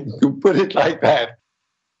 You put it like that.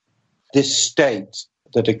 This state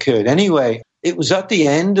that occurred. Anyway, it was at the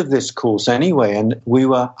end of this course anyway, and we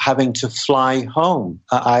were having to fly home.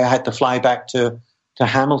 I had to fly back to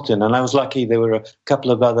Hamilton, and I was lucky there were a couple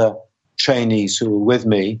of other trainees who were with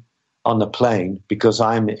me on the plane, because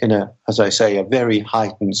I'm in as I say, a very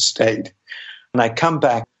heightened state. And I come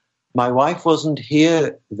back. My wife wasn't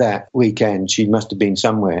here that weekend. She must have been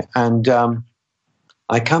somewhere. And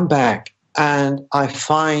I come back and I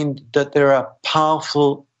find that there are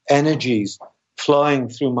powerful energies flowing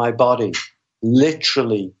through my body,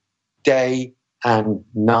 literally day and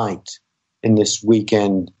night in this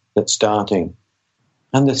weekend that's starting.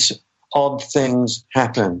 And this odd things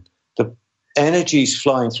happen. The energy's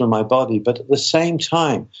flowing through my body, but at the same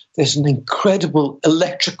time, there's an incredible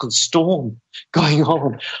electrical storm going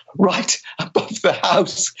on right above the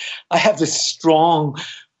house. I have this strong,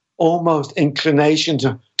 almost inclination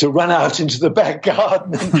to run out into the back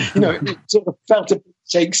garden. And, it sort of felt a bit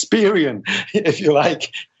Shakespearean, if you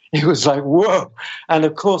like. It was like, whoa. And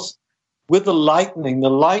of course, with the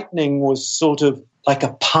lightning was sort of like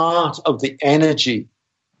a part of the energy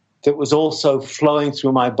that was also flowing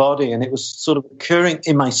through my body, and it was sort of occurring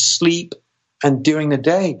in my sleep and during the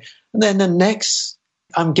day. And then the next,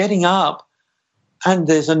 I'm getting up, and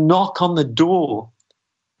there's a knock on the door,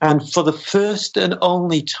 and for the first and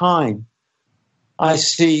only time, I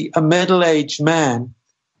see a middle-aged man,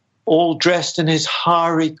 all dressed in his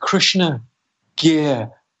Hare Krishna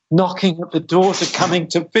gear, knocking at the door coming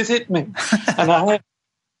to visit me. And I'm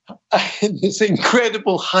in this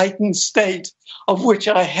incredible heightened state of which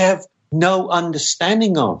I have no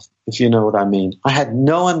understanding of, if you know what I mean. I had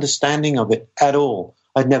no understanding of it at all.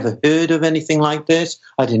 I'd never heard of anything like this.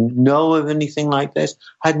 I didn't know of anything like this.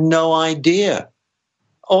 I had no idea.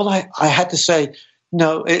 All I had to say,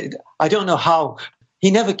 I don't know how. He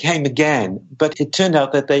never came again, but it turned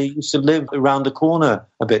out that they used to live around the corner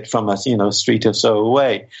a bit from us, a street or so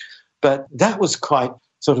away. But that was quite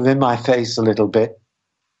sort of in my face a little bit.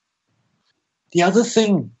 The other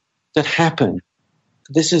thing that happened,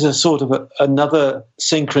 this is a sort of another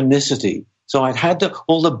synchronicity. So I'd had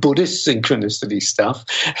all the Buddhist synchronicity stuff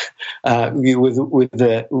with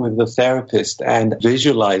the therapist and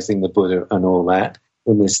visualizing the Buddha and all that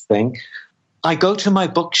in this thing. I go to my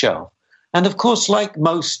bookshelf. And of course, like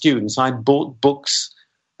most students, I'd bought books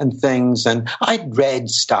and things, and I'd read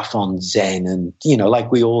stuff on Zen and,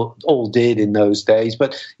 like we all did in those days.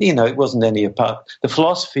 But, it wasn't any apart. The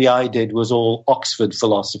philosophy I did was all Oxford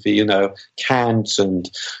philosophy, Kant and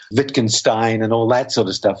Wittgenstein and all that sort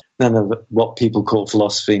of stuff. None of what people call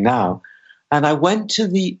philosophy now. And I went to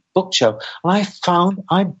the bookshelf and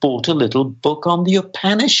I bought a little book on the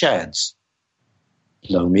Upanishads.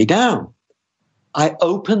 Blow me down. I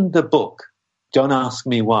opened the book, don't ask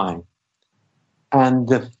me why, and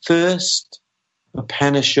the first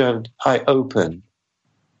Upanishad I opened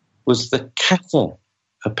was the Katha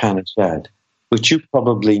Upanishad, which you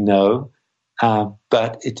probably know,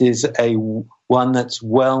 but it is one that's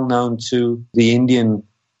well known to the Indian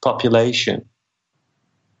population.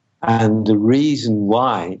 And the reason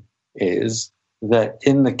why is that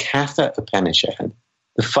in the Katha Upanishad,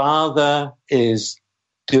 the father is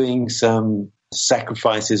doing some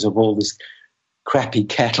sacrifices of all this crappy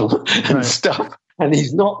cattle and stuff, and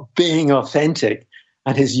he's not being authentic,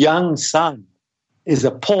 and his young son is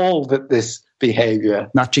appalled at this behavior.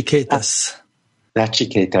 Nachiketa,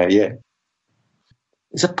 yeah,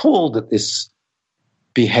 is appalled at this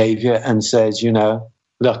behavior and says,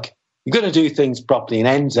 look, you've got to do things properly, and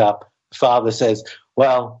ends up, the father says,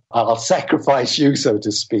 well, I'll sacrifice you, so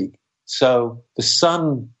to speak. So the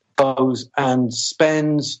son goes and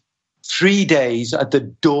spends 3 days at the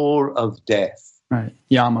door of death. Right,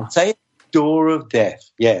 Yama. Say door of death,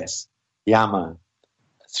 yes, Yama.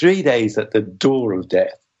 3 days at the door of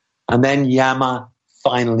death. And then Yama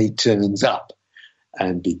finally turns up.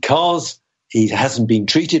 And because he hasn't been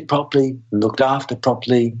treated properly, looked after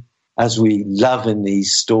properly, as we love in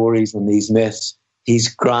these stories and these myths,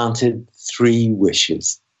 he's granted 3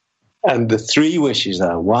 wishes. And the 3 wishes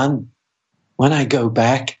are, 1, when I go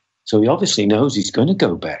back, so he obviously knows he's going to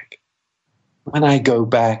go back. When I go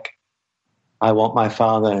back, I want my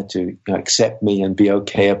father to accept me and be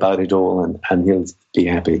okay about it all, and he'll be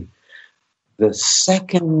happy.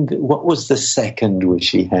 What was the second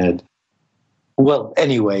wish he had? Well,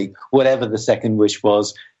 anyway, whatever the second wish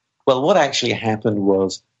was, well, what actually happened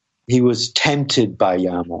was he was tempted by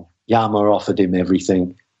Yama. Yama offered him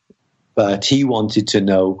everything, but he wanted to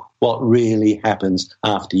know what really happens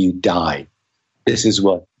after you die. This is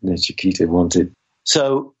what Nachiketa wanted.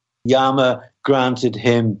 So Yama granted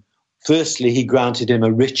him, firstly, he granted him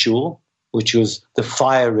a ritual, which was the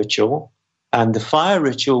fire ritual. And the fire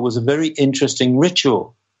ritual was a very interesting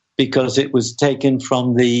ritual because it was taken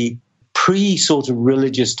from the pre-sort of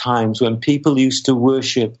religious times when people used to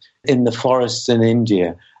worship in the forests in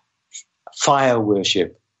India, fire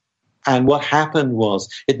worship. And what happened was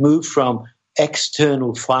it moved from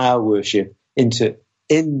external fire worship into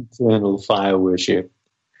internal fire worship,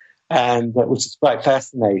 and which is quite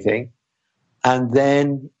fascinating. And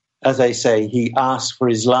then, as I say, he asked for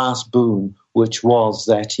his last boon, which was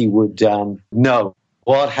that he would know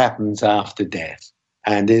what happens after death,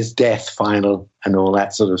 and is death final, and all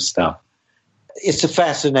that sort of stuff. It's a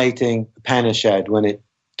fascinating Upanishad when it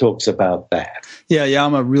talks about that. Yeah,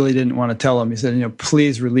 Yama really didn't want to tell him. He said,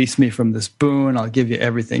 please release me from this boon. I'll give you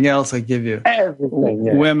everything else. I'll give you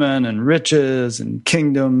everything, women and riches and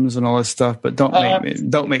kingdoms and all this stuff, but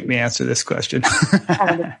don't make me answer this question.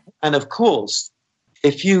 and of course,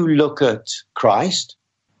 if you look at Christ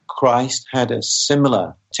had a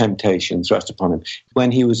similar temptation thrust upon him.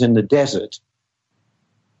 When he was in the desert,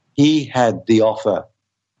 he had the offer.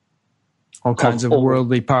 All kinds of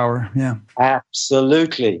worldly power, yeah.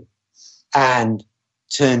 Absolutely. And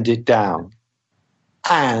turned it down.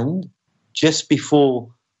 And just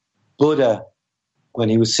before Buddha, when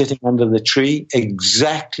he was sitting under the tree,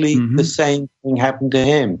 exactly the same thing happened to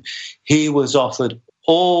him. He was offered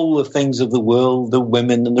all the things of the world, the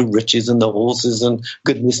women and the riches and the horses and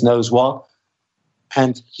goodness knows what,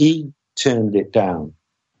 and he turned it down.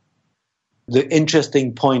 The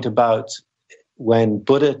interesting point about when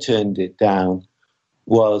Buddha turned it down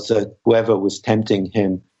was that whoever was tempting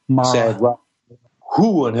him said, well,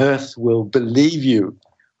 who on earth will believe you?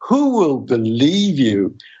 Who will believe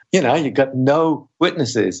you? You've got no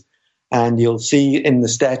witnesses. And you'll see in the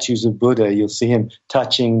statues of Buddha, you'll see him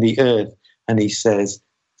touching the earth. And he says,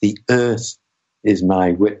 the earth is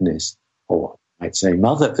my witness. Or I'd say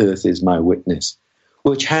Mother Earth is my witness,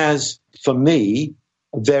 which has, for me,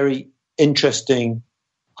 a very interesting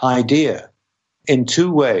idea in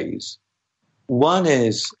two ways. One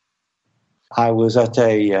is I was at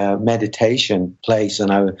a meditation place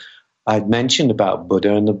and I'd mentioned about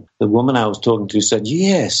Buddha, and the woman I was talking to said,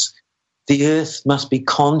 yes, the earth must be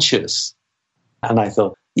conscious. And I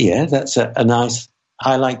thought, yeah, that's a nice,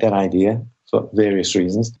 I like that idea for various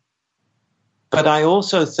reasons. But I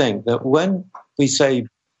also think that when we say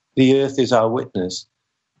the earth is our witness,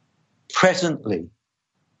 presently,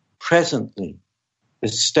 the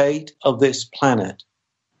state of this planet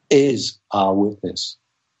is our witness.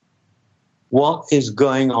 What is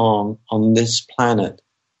going on this planet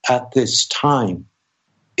at this time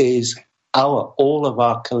is all of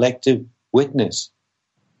our collective witness,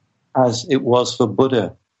 as it was for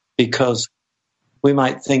Buddha, because we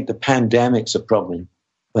might think the pandemic's a problem,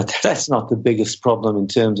 but that's not the biggest problem in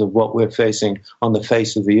terms of what we're facing on the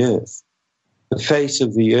face of the earth. The face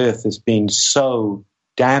of the earth has been so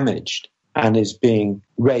damaged and is being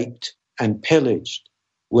raped and pillaged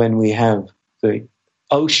when we have the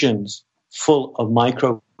oceans full of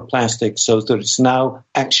microplastics, so that it's now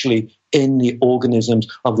actually in the organisms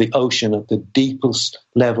of the ocean at the deepest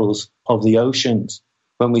levels of the oceans.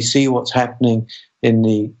 When we see what's happening in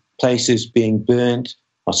the places being burnt,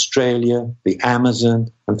 Australia, the Amazon,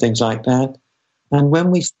 and things like that, and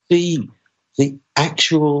when we see the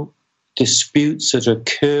actual disputes that are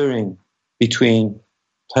occurring between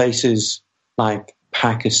places like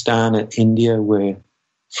Pakistan and India, where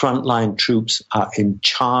frontline troops are in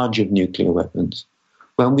charge of nuclear weapons,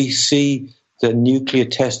 when we see the nuclear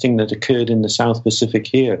testing that occurred in the South Pacific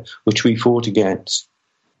here, which we fought against,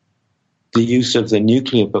 the use of the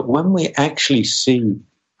nuclear, but when we actually see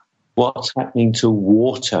what's happening to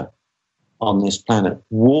water on this planet,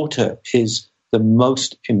 water is the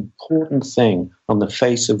most important thing on the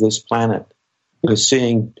face of this planet. We're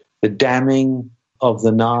seeing the damming of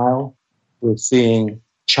the Nile. We're seeing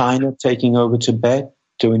China taking over Tibet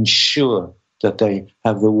to ensure that they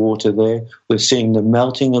have the water there. We're seeing the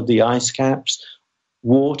melting of the ice caps.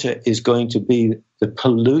 Water is going to be the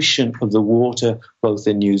pollution of the water, both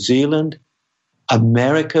in New Zealand,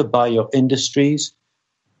 America by your industries,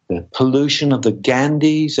 the pollution of the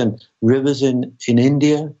Ganges and rivers in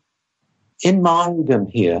India. In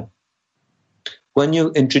Maridam here, when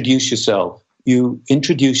you introduce yourself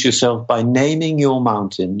by naming your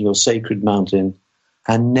mountain, your sacred mountain,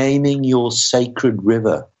 and naming your sacred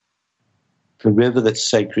river, the river that's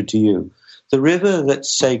sacred to you. The river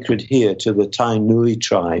that's sacred here to the Tainui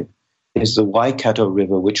tribe is the Waikato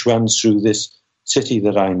River, which runs through this city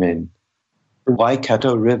that I'm in. The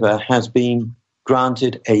Waikato River has been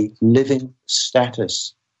granted a living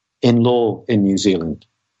status in law in New Zealand.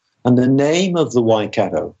 And the name of the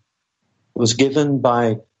Waikato was given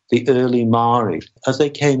by the early Maori as they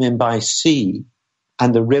came in by sea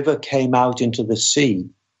and the river came out into the sea.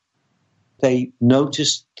 They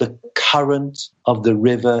noticed the current of the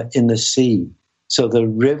river in the sea. So the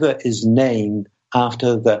river is named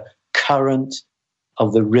after the current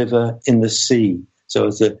of the river in the sea. So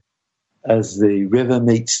as the river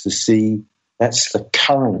meets the sea, that's the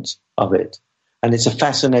current of it. And it's a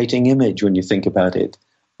fascinating image when you think about it,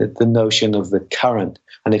 the notion of the current.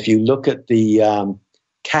 And if you look at the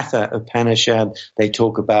Katha Upanishad, they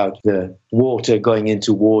talk about the water going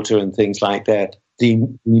into water and things like that, the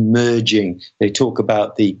emerging. They talk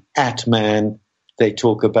about the Atman. They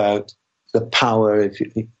talk about the power of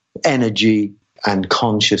energy and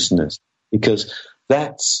consciousness, because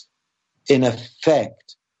that's, in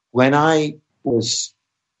effect, when I was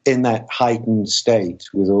in that heightened state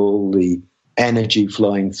with all the energy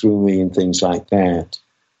flowing through me and things like that,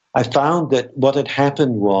 I found that what had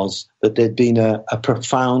happened was that there'd been a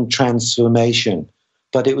profound transformation,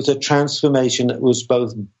 but it was a transformation that was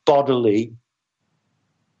both bodily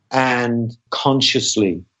and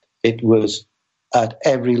consciously. It was at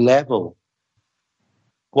every level.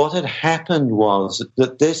 What had happened was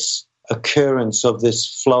that this occurrence of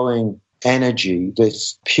this flowing energy,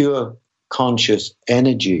 this pure conscious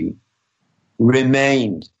energy,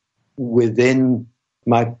 remained within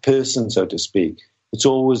my person, so to speak. It's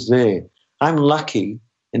always there. I'm lucky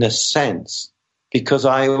in a sense because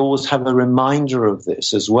I always have a reminder of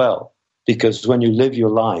this as well, because when you live your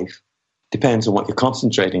life, depends on what you're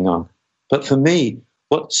concentrating on. But for me,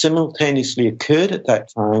 what simultaneously occurred at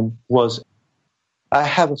that time was I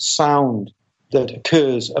have a sound that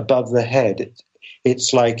occurs above the head.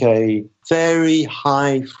 It's like a very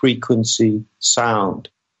high frequency sound,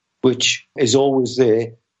 which is always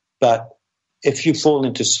there. But if you fall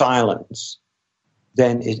into silence,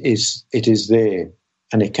 then it is there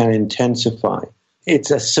and it can intensify.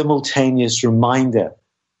 It's a simultaneous reminder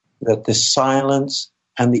that the silence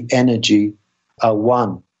and the energy are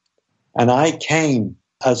one. And I came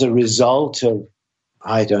as a result of,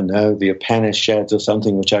 I don't know, the Upanishads or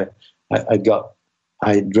something, which I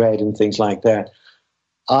read and things like that.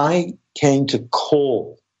 I came to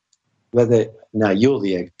call, now you're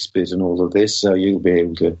the expert in all of this, so you'll be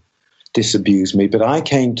able to disabuse me, but I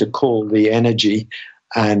came to call the energy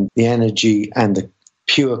and the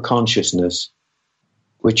pure consciousness,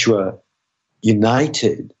 which were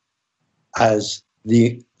united, as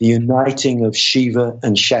the uniting of Shiva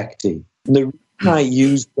and Shakti. And the reason I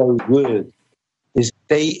use those words is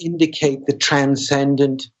they indicate the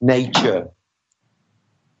transcendent nature,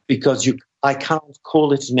 because I can't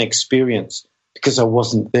call it an experience because I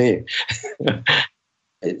wasn't there.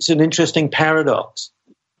 It's an interesting paradox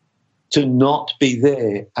to not be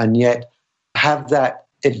there and yet have that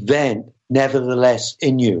event nevertheless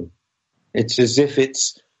in you. It's as if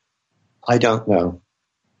it's, I don't know.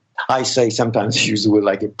 I say sometimes use the word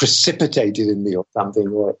like it precipitated in me or something,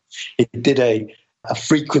 or it did a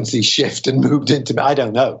frequency shift and moved into me. I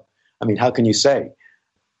don't know. I mean, how can you say?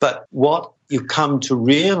 But what you come to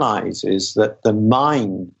realize is that the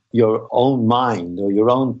mind, your own mind or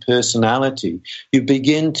your own personality, you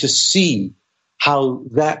begin to see how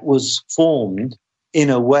that was formed in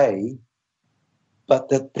a way, but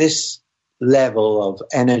that this level of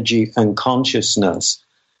energy and consciousness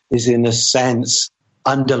is, in a sense,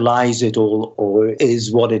 underlies it all, or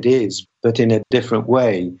is what it is, but in a different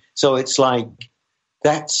way. So it's like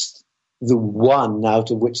that's the one out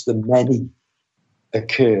of which the many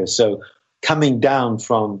occur. So coming down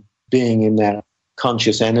from being in that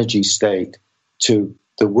conscious energy state to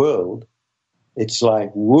the world, it's like,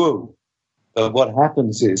 whoa. But what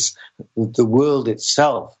happens is the world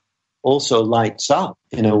itself also lights up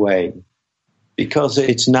in a way, because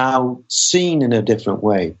it's now seen in a different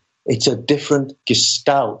way. It's a different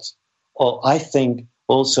gestalt, or I think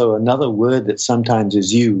also another word that sometimes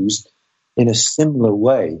is used in a similar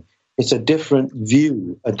way. It's a different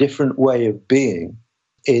view, a different way of being.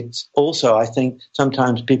 It's also, I think,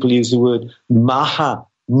 sometimes people use the word Maha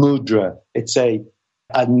Mudra. It's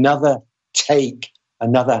another take,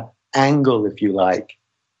 another angle, if you like,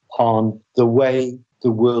 on the way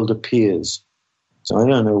the world appears. So I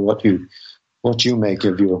don't know what you make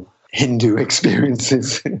of your Hindu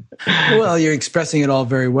experiences. Well, you're expressing it all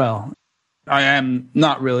very well. I am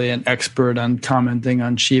not really an expert on commenting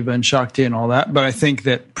on Shiva and Shakti and all that, but I think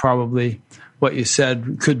that probably what you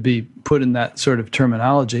said could be put in that sort of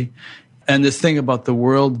terminology. And this thing about the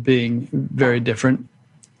world being very different,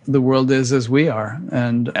 the world is as we are.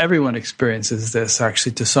 And everyone experiences this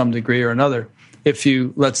actually to some degree or another. If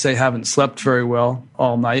you, let's say, haven't slept very well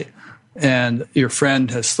all night, and your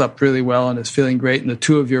friend has slept really well and is feeling great, and the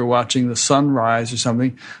two of you are watching the sunrise or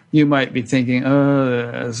something, you might be thinking,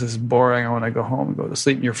 oh, this is boring, I want to go home and go to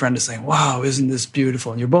sleep. And your friend is saying, wow, isn't this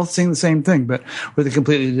beautiful? And you're both seeing the same thing, but with a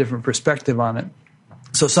completely different perspective on it.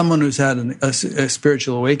 So someone who's had a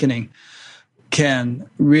spiritual awakening can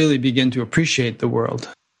really begin to appreciate the world.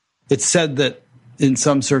 It's said that in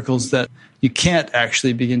some circles that you can't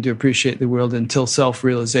actually begin to appreciate the world until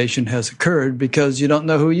self-realization has occurred, because you don't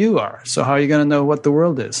know who you are. So how are you going to know what the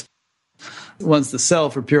world is? Once the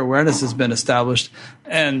self or pure awareness has been established,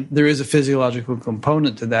 and there is a physiological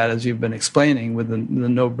component to that, as you've been explaining with the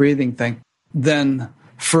no breathing thing, then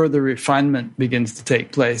further refinement begins to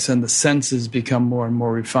take place, and the senses become more and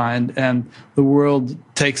more refined, and the world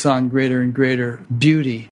takes on greater and greater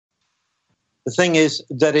beauty. The thing is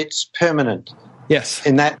that it's permanent. Yes.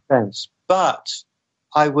 In that sense. But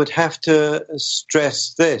I would have to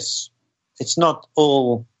stress this. It's not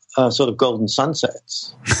all sort of golden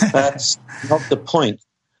sunsets. That's not the point.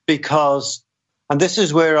 Because, and this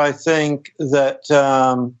is where I think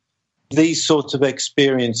that these sorts of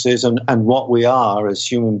experiences and what we are as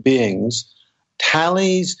human beings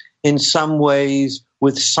tallies in some ways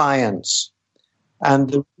with science.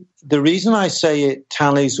 And the reason I say it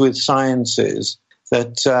tallies with science is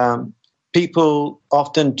that people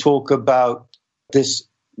often talk about this,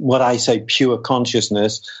 what I say, pure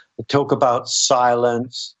consciousness. They talk about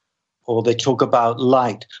silence, or they talk about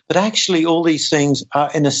light. But actually, all these things are,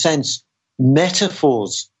 in a sense,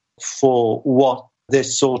 metaphors for what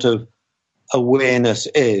this sort of awareness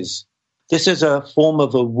is. This is a form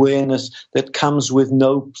of awareness that comes with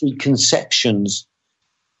no preconceptions.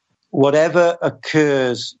 Whatever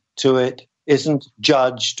occurs to it isn't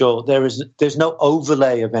judged, or there's no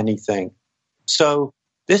overlay of anything. So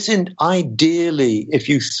this, ideally, if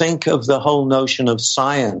you think of the whole notion of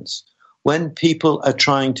science, when people are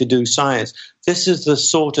trying to do science, this is the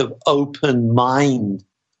sort of open mind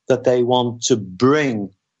that they want to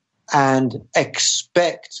bring and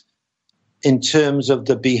expect in terms of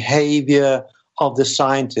the behavior of the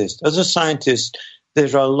scientist. As a scientist, there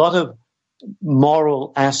are a lot of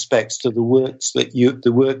moral aspects to the work that you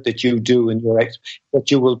do, and that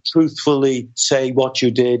you will truthfully say what you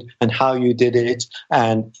did and how you did it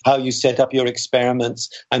and how you set up your experiments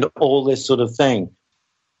and all this sort of thing.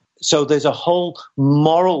 So there's a whole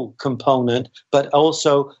moral component, but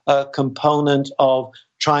also a component of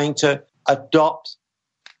trying to adopt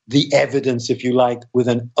the evidence, if you like, with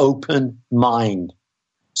an open mind.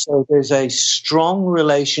 So there's a strong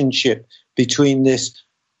relationship between this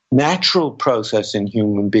natural process in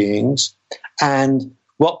human beings and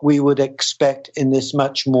what we would expect in this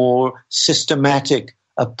much more systematic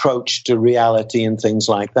approach to reality and things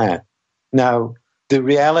like that. Now, the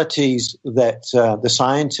realities that the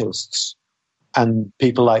scientists and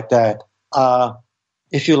people like that are,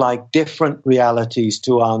 if you like, different realities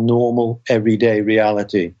to our normal everyday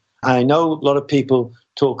reality. I know a lot of people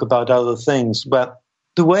talk about other things, but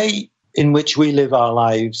the way in which we live our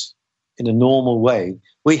lives in a normal way,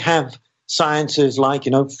 we have sciences like,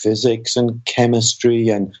 physics and chemistry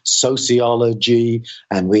and sociology,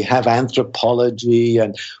 and we have anthropology,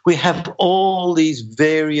 and we have all these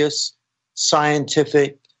various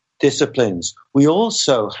scientific disciplines. We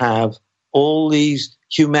also have all these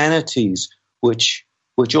humanities, which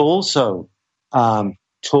also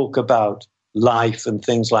talk about life and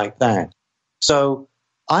things like that. So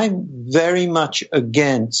I'm very much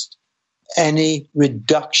against any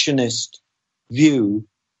reductionist view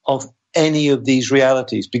of any of these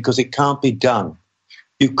realities, because it can't be done.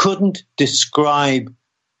 You couldn't describe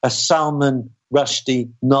a Salman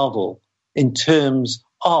Rushdie novel in terms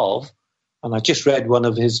of, and I just read one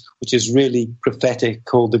of his, which is really prophetic,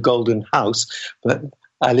 called The Golden House, but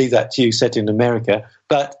I leave that to you, set in America.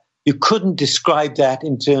 But you couldn't describe that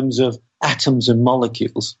in terms of atoms and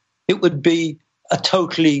molecules. It would be a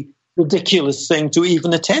totally ridiculous thing to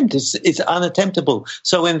even attempt. It's unattemptable.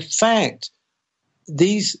 So in fact,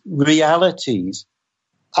 these realities,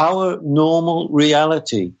 our normal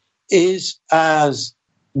reality, is as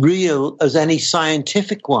real as any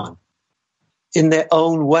scientific one. In their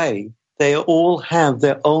own way, they all have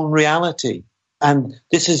their own reality. And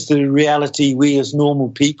this is the reality we as normal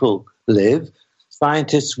people live.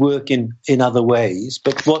 Scientists work in other ways.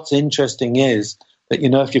 But what's interesting is that,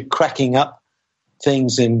 if you're cracking up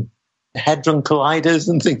things in Hadron Colliders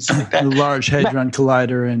and things like that. The Large Hadron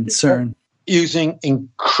Collider in CERN. using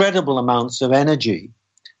incredible amounts of energy,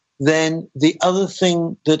 then the other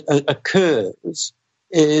thing that occurs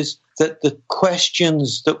is that the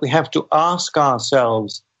questions that we have to ask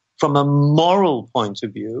ourselves from a moral point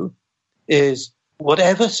of view is,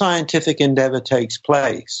 whatever scientific endeavor takes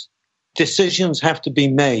place, decisions have to be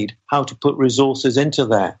made how to put resources into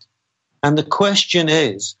that. And the question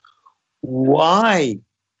is, why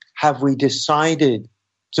have we decided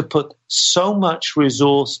to put so much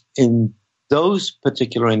resource in those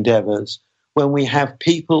particular endeavors when we have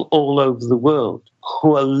people all over the world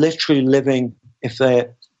who are literally living, if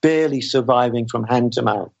they're barely surviving, from hand to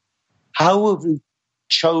mouth? How have we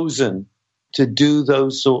chosen to do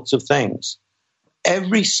those sorts of things?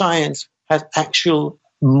 Every science has actual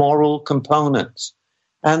moral components.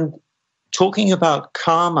 And talking about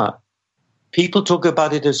karma, people talk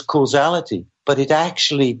about it as causality, but it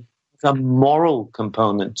actually has a moral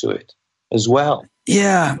component to it as well.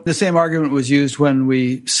 Yeah, the same argument was used when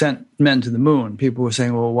we sent men to the moon. People were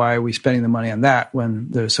saying, well, why are we spending the money on that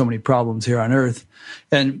when there's so many problems here on Earth?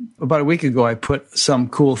 And about a week ago, I put some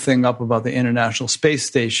cool thing up about the International Space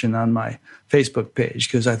Station on my Facebook page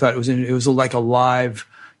because I thought it was like a live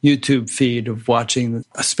YouTube feed of watching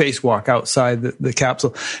a spacewalk outside the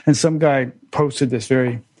capsule. And some guy posted this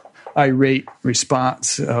very irate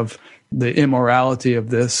response of the immorality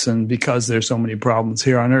of this and because there's so many problems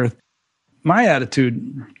here on Earth. My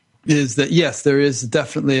attitude is that, yes, there is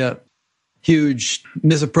definitely a huge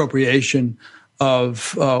misappropriation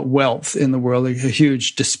of wealth in the world, a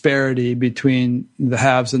huge disparity between the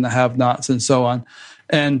haves and the have-nots and so on.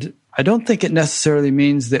 And I don't think it necessarily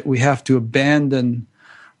means that we have to abandon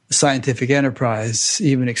scientific enterprise,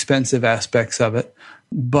 even expensive aspects of it.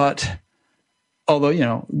 But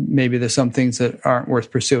although, maybe there's some things that aren't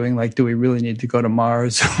worth pursuing, like do we really need to go to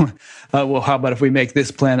Mars? Well, how about if we make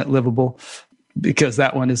this planet livable? Because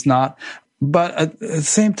that one is not. But at the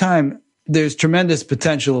same time, there's tremendous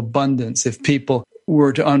potential abundance if people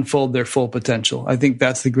were to unfold their full potential. I think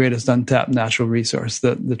that's the greatest untapped natural resource,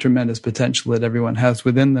 the tremendous potential that everyone has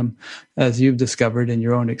within them, as you've discovered in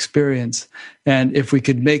your own experience. And if we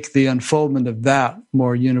could make the unfoldment of that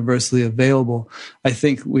more universally available, I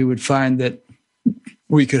think we would find that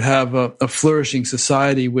we could have a flourishing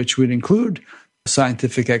society which would include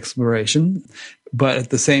scientific exploration, but at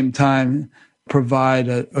the same time provide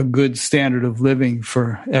a good standard of living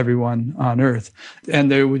for everyone on Earth. And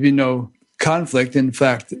there would be no conflict. In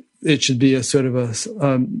fact, it should be a sort of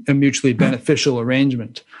a mutually beneficial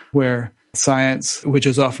arrangement where science, which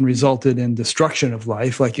has often resulted in destruction of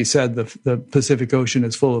life, like you said, the Pacific Ocean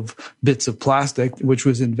is full of bits of plastic, which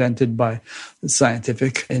was invented by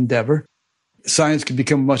scientific endeavor. Science could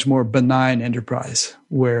become a much more benign enterprise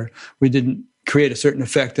where we didn't create a certain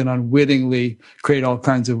effect and unwittingly create all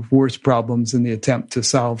kinds of worse problems in the attempt to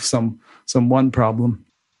solve some one problem.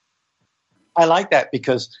 I like that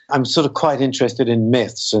because I'm sort of quite interested in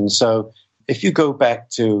myths. And so if you go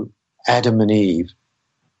back to Adam and Eve,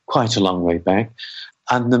 quite a long way back,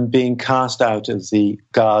 and them being cast out of the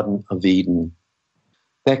Garden of Eden,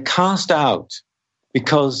 they're cast out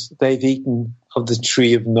because they've eaten of the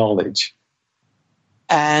tree of knowledge.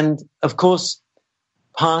 And of course,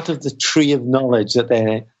 part of the tree of knowledge that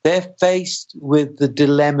they're faced with the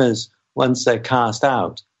dilemmas once they're cast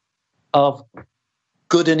out of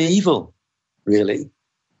good and evil, really.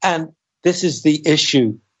 And this is the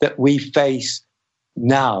issue that we face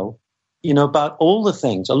now, about all the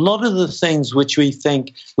things. A lot of the things which we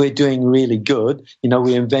think we're doing really good,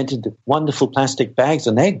 we invented the wonderful plastic bags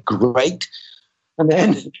and they're great. And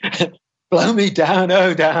then blow me down,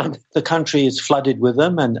 oh down. The country is flooded with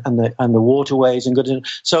them and the waterways and good.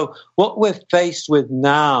 So what we're faced with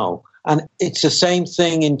now, and it's the same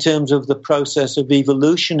thing in terms of the process of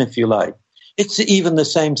evolution, if you like. It's even the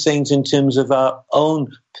same things in terms of our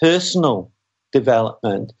own personal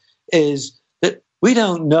development, is that we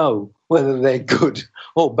don't know whether they're good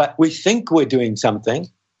or bad. We think we're doing something.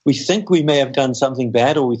 We think we may have done something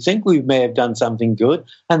bad, or we think we may have done something good,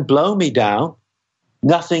 and blow me down.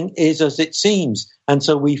 Nothing is as it seems. And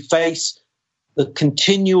so we face the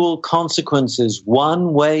continual consequences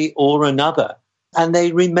one way or another, and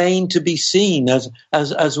they remain to be seen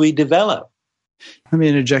as we develop. Let me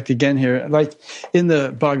interject again here. Like in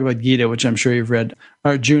the Bhagavad Gita, which I'm sure you've read,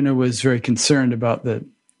 Arjuna was very concerned about the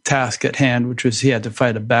task at hand, which was he had to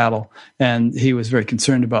fight a battle. And he was very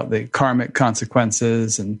concerned about the karmic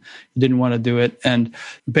consequences and he didn't want to do it. And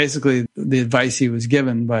basically the advice he was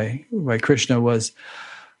given by Krishna was,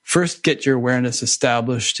 first get your awareness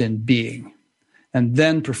established in being and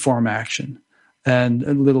then perform action. And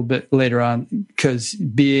a little bit later on, because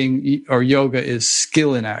being or yoga is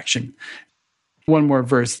skill in action. One more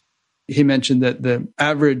verse. He mentioned that the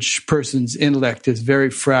average person's intellect is very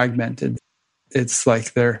fragmented. It's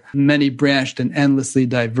like they're many-branched and endlessly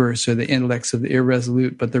diverse, or the intellects of the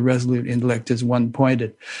irresolute, but the resolute intellect is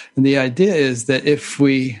one-pointed. And the idea is that if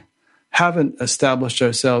we haven't established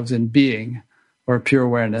ourselves in being or pure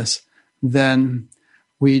awareness, then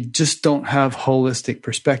we just don't have holistic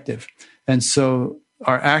perspective. And so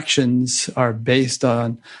our actions are based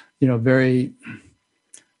on, very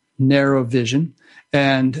narrow vision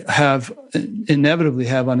and inevitably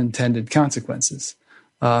have unintended consequences.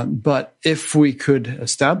 But if we could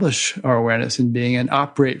establish our awareness in being and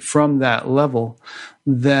operate from that level,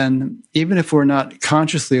 then even if we're not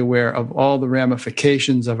consciously aware of all the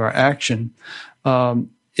ramifications of our action,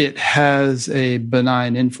 it has a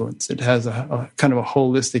benign influence. It has a kind of a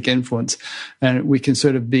holistic influence. And we can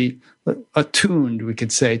sort of be attuned, we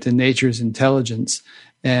could say, to nature's intelligence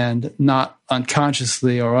and not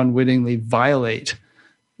unconsciously or unwittingly violate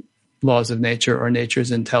laws of nature or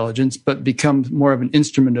nature's intelligence, but become more of an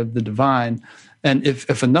instrument of the divine. And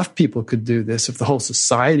if enough people could do this, if the whole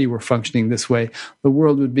society were functioning this way, the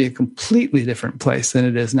world would be a completely different place than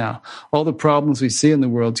it is now. All the problems we see in the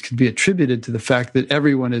world could be attributed to the fact that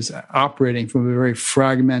everyone is operating from a very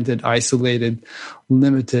fragmented, isolated,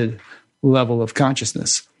 limited level of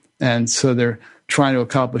consciousness. And so they're trying to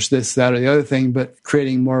accomplish this, that, or the other thing, but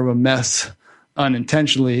creating more of a mess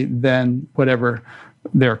unintentionally than whatever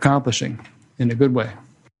they're accomplishing in a good way.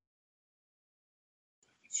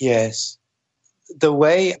 Yes. The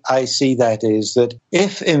way I see that is that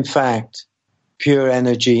if, in fact, pure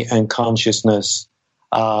energy and consciousness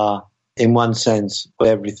are, in one sense, what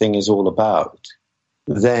everything is all about,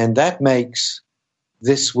 then that makes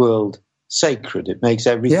this world sacred. It makes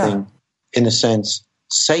everything, in a sense,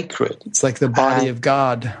 sacred. It's like the body of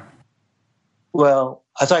God. Well,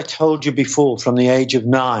 as I told you before, from the age of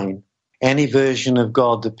 9, any version of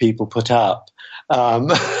God that people put up.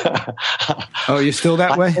 Oh, you're still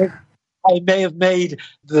that way? I may have made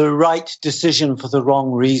the right decision for the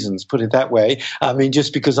wrong reasons, put it that way. I mean,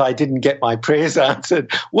 just because I didn't get my prayers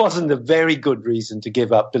answered wasn't a very good reason to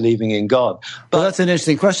give up believing in God. But well, that's an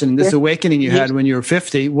interesting question. This awakening you had when you were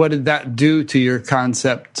 50, what did that do to your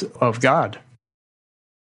concept of God?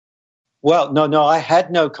 Well, no, I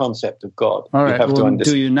had no concept of God. All right, well,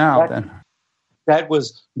 do you now then? That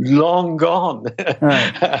was long gone.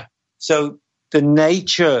 Right. So the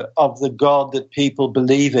nature of the God that people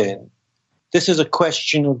believe in, this is a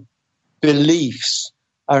question of beliefs.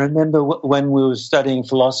 I remember when we were studying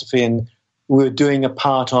philosophy and we were doing a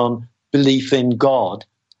part on belief in God,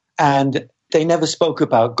 and they never spoke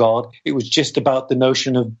about God. It was just about the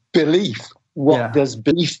notion of belief. What does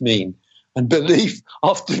belief mean? And belief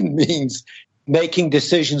often means making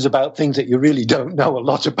decisions about things that you really don't know a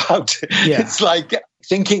lot about. Yeah. It's like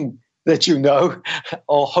thinking that you know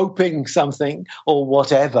or hoping something or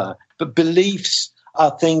whatever. But beliefs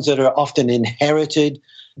are things that are often inherited.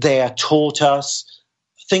 They are taught us,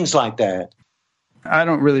 things like that. I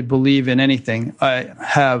don't really believe in anything. I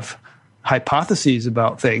have hypotheses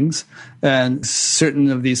about things, and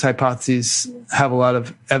certain of these hypotheses have a lot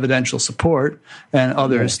of evidential support and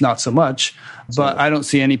others not so much. But I don't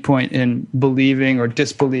see any point in believing or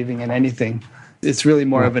disbelieving in anything. It's really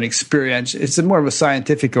more of an experience. It's more of a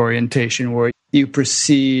scientific orientation where you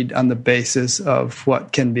proceed on the basis of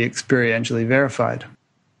what can be experientially verified.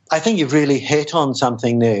 I think you've really hit on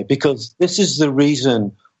something there, because this is the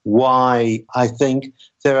reason why I think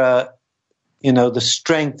there are, the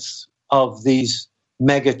strengths of these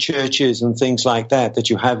mega churches and things like that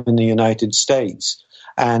you have in the United States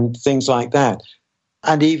and things like that.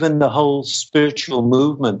 And even the whole spiritual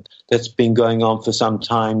movement that's been going on for some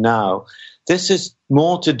time now. This is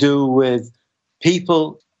more to do with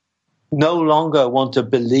people no longer want to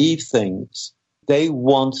believe things. They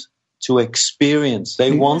want to experience.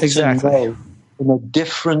 They want to know in a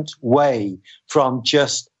different way from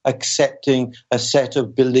just accepting a set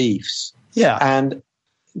of beliefs. Yeah. And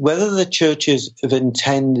whether the churches have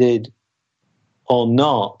intended or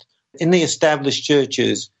not, in the established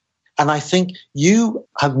churches, and I think you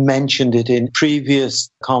have mentioned it in previous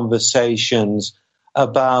conversations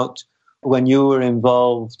about when you were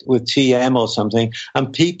involved with TM or something,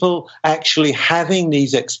 and people actually having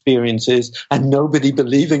these experiences and nobody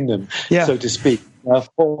believing them, so to speak.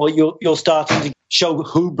 Or you're starting to show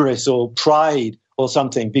hubris or pride or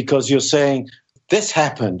something because you're saying, this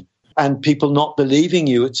happened, and people not believing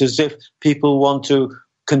you. It's as if people want to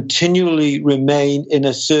continually remain in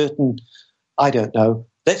a certain,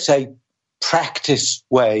 let's say practice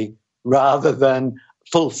way rather than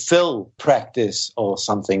fulfill practice or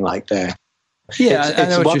something like that. Yeah, I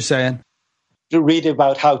know what you're saying. to read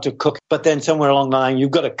about how to cook, but then somewhere along the line,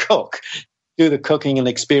 you've got to cook, do the cooking and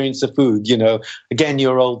experience the food. Again,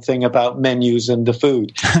 your old thing about menus and the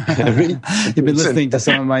food. You've been listening to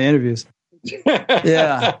some of my interviews.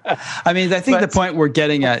 Yeah. I mean, I think the point we're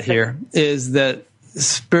getting at here is that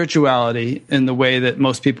spirituality, in the way that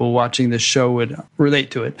most people watching this show would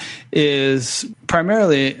relate to it, is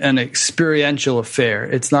primarily an experiential affair.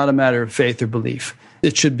 It's not a matter of faith or belief.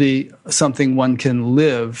 It should be something one can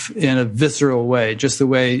live in a visceral way, just the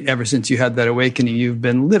way ever since you had that awakening, you've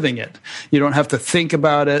been living it. You don't have to think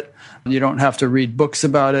about it. You don't have to read books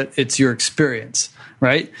about it. It's your experience,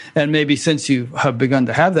 right? And maybe since you have begun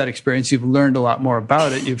to have that experience, you've learned a lot more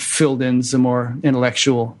about it. You've filled in some more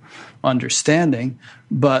intellectual understanding,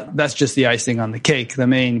 but that's just the icing on the cake. The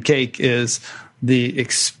main cake is the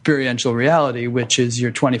experiential reality, which is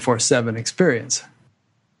your 24/7 experience.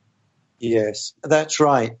 Yes, that's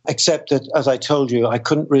right. Except that, as I told you, I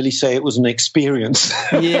couldn't really say it was an experience.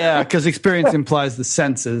 Yeah, because experience implies the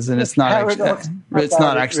senses, and it's not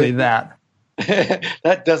actually that.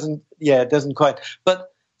 That doesn't quite.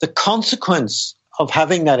 But the consequence of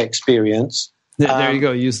having that experience. There you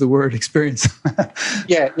go. Use the word experience.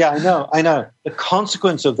 Yeah, I know. The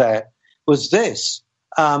consequence of that was this.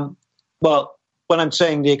 Well, when I'm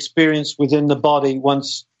saying the experience within the body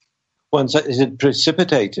once it had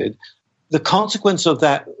precipitated, the consequence of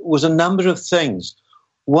that was a number of things.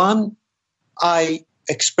 One, I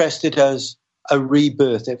expressed it as a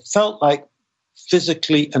rebirth. It felt like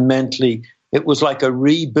physically and mentally, it was like a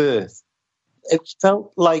rebirth. It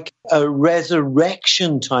felt like a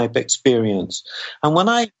resurrection type experience. And when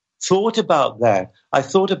I thought about that, I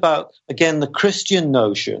thought about, again, the Christian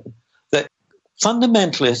notion that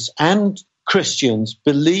fundamentalists and Christians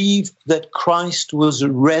believe that Christ was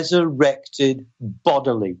resurrected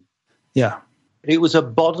bodily. Yeah. It was a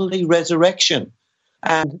bodily resurrection.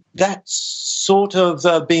 And that's sort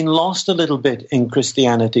of been lost a little bit in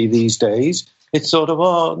Christianity these days. It's sort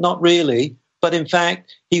of, not really. But in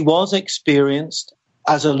fact, he was experienced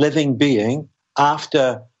as a living being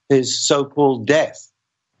after his so-called death.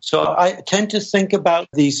 So I tend to think about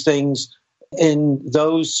these things in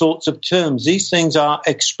those sorts of terms. These things are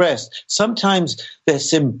expressed. Sometimes they're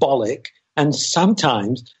symbolic, and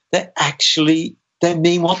sometimes they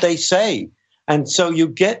mean what they say. And so you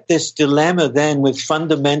get this dilemma then with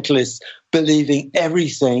fundamentalists believing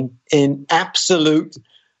everything in absolute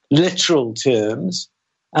literal terms.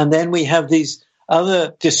 And then we have these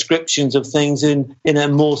other descriptions of things in a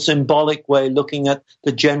more symbolic way, looking at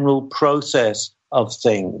the general process of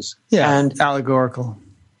things. Yeah, and allegorical.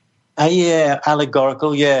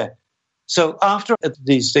 Allegorical, yeah. So after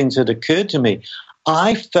these things had occurred to me,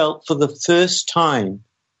 I felt for the first time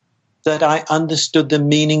that I understood the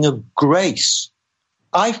meaning of grace.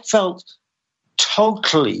 I felt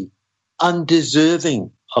totally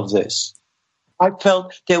undeserving of this. I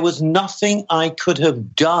felt there was nothing I could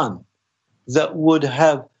have done that would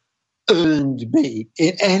have earned me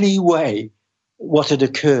in any way what had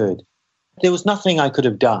occurred. There was nothing I could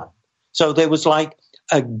have done. So there was like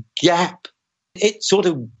a gap. It sort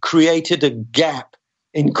of created a gap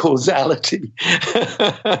in causality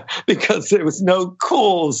because there was no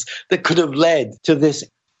cause that could have led to this.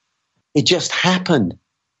 It just happened.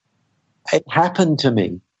 It happened to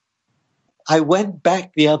me. I went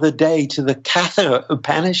back the other day to the Katha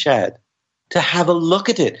Upanishad to have a look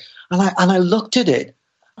at it. And I looked at it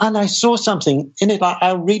and I saw something in it.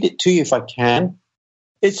 I'll read it to you if I can.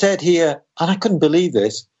 It said here, and I couldn't believe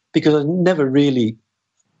this because I never really,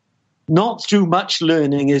 not through much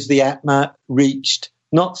learning is the Atma reached,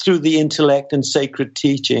 not through the intellect and sacred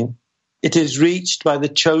teaching. It is reached by the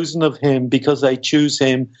chosen of him because they choose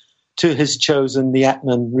him. To his chosen, the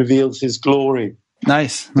Atman reveals his glory.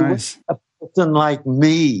 Nice. A person like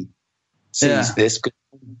me sees this,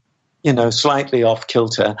 slightly off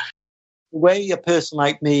kilter. The way a person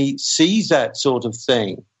like me sees that sort of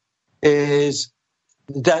thing is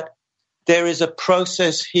that there is a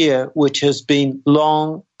process here which has been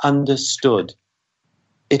long understood.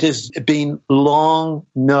 It has been long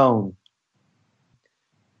known.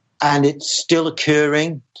 And it's still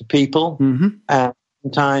occurring to people. Mm-hmm.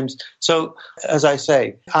 Sometimes. So, as I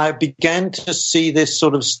say, I began to see this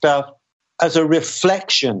sort of stuff as a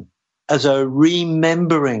reflection, as a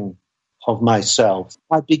remembering of myself.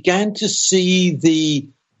 I began to see the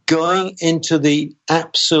going into the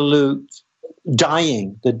absolute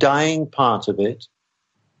dying, the dying part of it.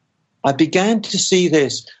 I began to see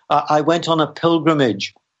this. I went on a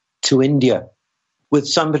pilgrimage to India with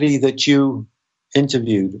somebody that you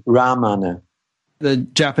interviewed, Ramana. The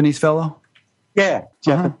Japanese fellow? Yeah,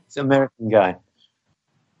 Japanese American guy.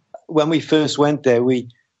 When we first went there, we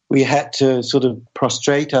we had to sort of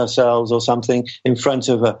prostrate ourselves or something in front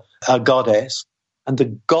of a goddess. And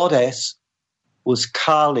the goddess was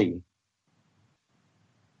Kali.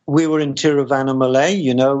 We were in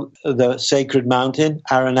Tiruvannamalai, the sacred mountain,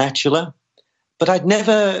 Arunachala. But I'd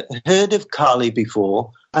never heard of Kali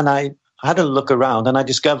before. And I had a look around and I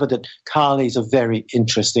discovered that Kali's a very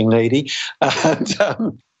interesting lady.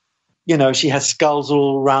 And, she has skulls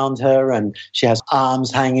all around her and she has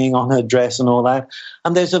arms hanging on her dress and all that.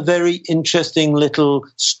 And there's a very interesting little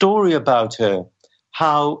story about her,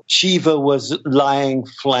 how Shiva was lying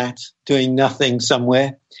flat, doing nothing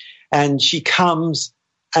somewhere. And she comes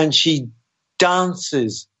and she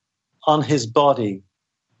dances on his body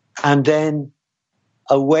and then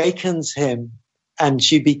awakens him, and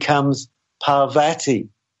she becomes Parvati,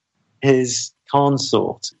 his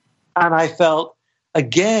consort. And I felt,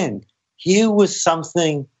 again, here was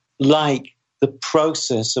something like the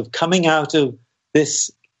process of coming out of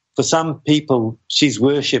this. For some people, she's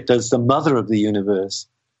worshipped as the mother of the universe,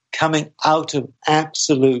 coming out of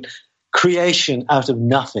absolute creation, out of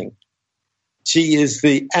nothing. She is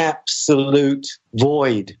the absolute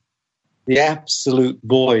void, the absolute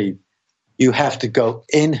void. You have to go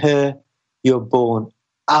in her, you're born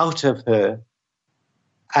out of her,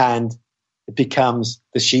 and it becomes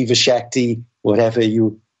the Shiva Shakti, whatever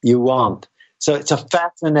you want. So it's a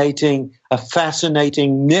fascinating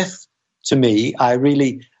myth to me.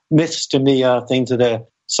 Myths to me are things that are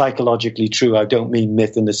psychologically true. I don't mean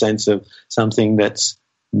myth in the sense of something that's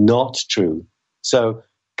not true. So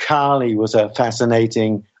Kali was a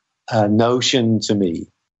fascinating notion to me.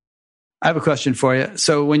 I have a question for you.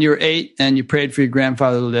 So when you were 8 and you prayed for your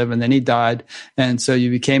grandfather to live and then he died, and so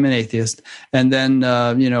you became an atheist, and then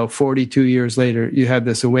 42 years later you had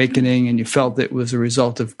this awakening and you felt it was a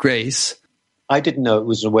result of grace. I didn't know it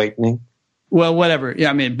was awakening. Well, whatever.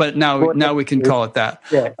 Yeah, but now we can call it that.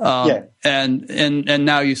 Yeah. And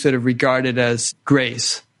now you sort of regard it as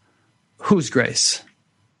grace. Whose grace?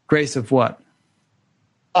 Grace of what?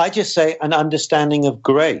 I just say an understanding of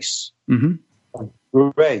grace. Mm-hmm.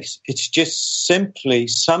 Grace. It's just simply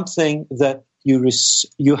something that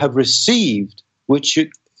you have received, which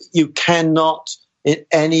you cannot in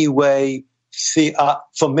any way see.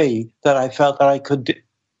 For me, that I felt that I could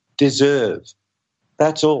deserve.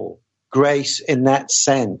 That's all. Grace in that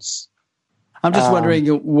sense. I'm just wondering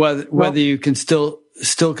whether you can still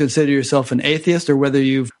consider yourself an atheist, or whether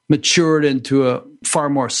you've matured into a far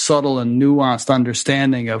more subtle and nuanced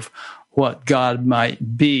understanding of what God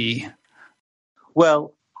might be.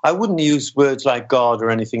 Well, I wouldn't use words like God or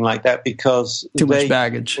anything like that, because too much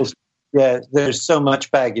baggage. Yeah, there's so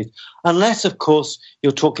much baggage. Unless, of course,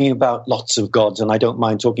 you're talking about lots of gods, and I don't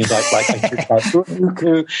mind talking about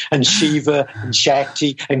Durga and Shiva and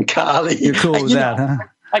Shakti and Kali. You're cool with that, huh?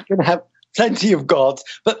 I can have plenty of gods,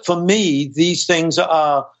 but for me, these things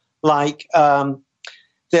are like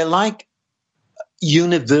they're like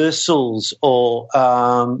universals, or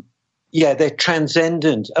they're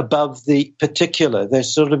transcendent above the particular. They're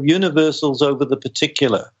sort of universals over the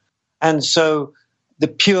particular. And so the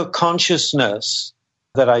pure consciousness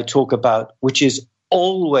that I talk about, which is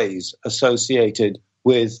always associated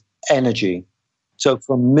with energy. So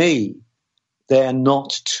for me, they are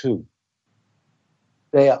not two.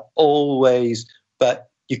 They are always, but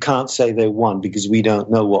you can't say they're one, because we don't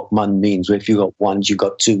know what one means. If you've got ones, you've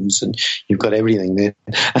got twos, and you've got everything there.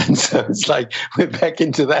 And so it's like we're back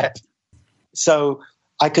into that. So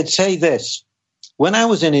I could say this. When I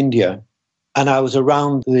was in India and I was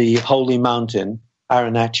around the holy mountain,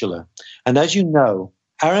 Arunachala, and as you know,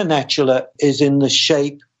 Arunachala is in the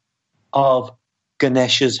shape of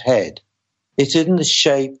Ganesha's head. It's in the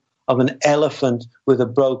shape of an elephant with a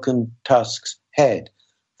broken tusk's head.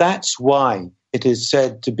 That's why it is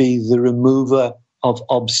said to be the remover of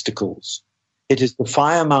obstacles. It is the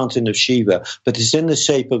fire mountain of Shiva, but it's in the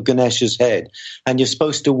shape of Ganesha's head, and you're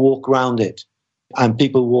supposed to walk around it, and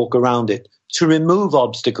people walk around it to remove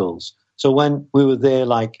obstacles. So when we were there,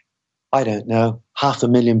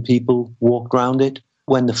 500,000 people walked around it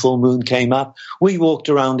when the full moon came up. We walked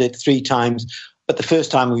around it 3 times, but the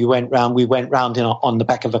first time we went round on the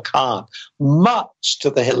back of a cart, much to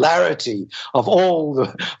the hilarity of all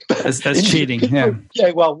the... That's cheating, yeah.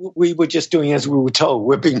 Yeah, well, we were just doing as we were told.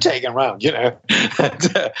 We're being taken around,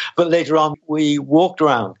 But later on, we walked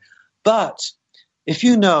around. But if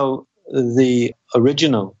you know the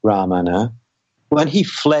original Ramana, when he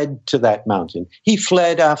fled to that mountain, he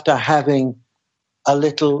fled after having a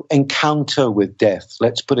little encounter with death.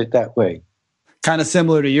 Let's put it that way. Kind of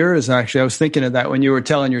similar to yours, actually. I was thinking of that when you were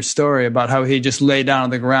telling your story about how he just lay down on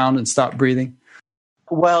the ground and stopped breathing.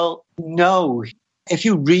 Well, no. If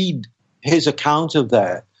you read his account of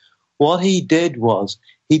that, what he did was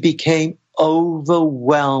he became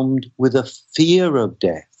overwhelmed with a fear of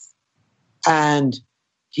death. And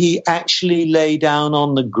he actually lay down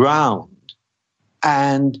on the ground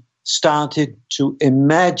and started to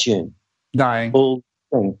imagine dying. all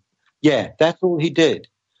things. Yeah, that's all he did.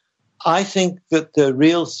 I think that the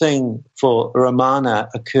real thing for Ramana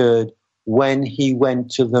occurred when he went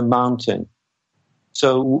to the mountain.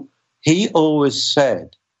 So he always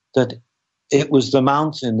said that it was the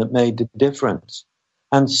mountain that made the difference.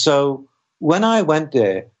 And so when I went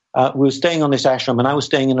there, we were staying on this ashram, and I was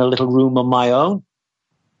staying in a little room on my own.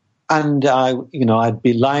 And I'd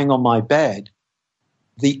be lying on my bed.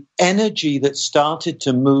 The energy that started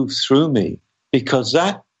to move through me, because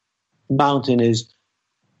that mountain is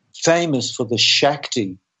famous for the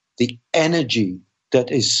Shakti, the energy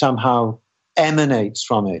that is somehow emanates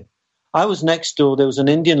from it. I was next door. There was an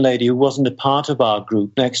Indian lady who wasn't a part of our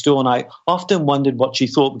group next door, and I often wondered what she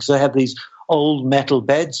thought, because they had these old metal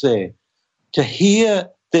beds there. To hear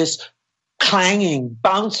this clanging,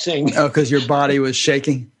 bouncing. Oh, because your body was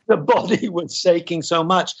shaking? The body was shaking so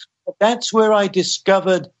much. But that's where I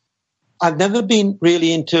discovered, I've never been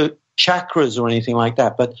really into chakras or anything like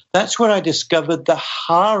that, but that's where I discovered the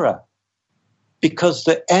hara, because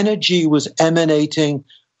the energy was emanating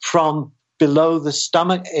from below the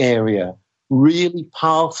stomach area really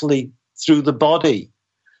powerfully through the body,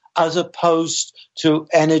 as opposed to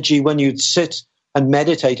energy when you'd sit and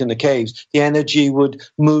meditate in the caves. The energy would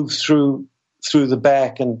move through the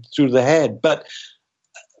back and through the head. But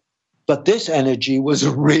this energy was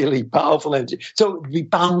a really powerful energy. So it would be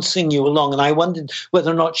bouncing you along. And I wondered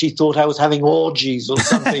whether or not she thought I was having orgies or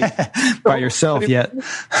something. By yourself yet.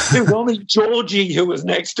 It was only Georgie who was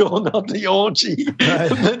next door, not the orgy. Right.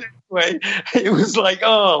 But anyway, it was like,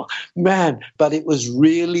 oh, man. But it was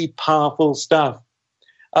really powerful stuff.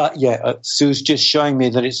 Sue's just showing me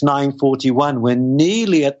that it's 9:41. We're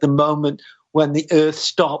nearly at the moment when the Earth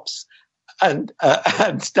stops and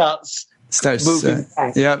starts moving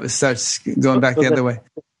back. It starts going back the other way.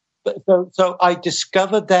 So I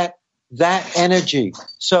discovered that energy.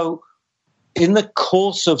 So in the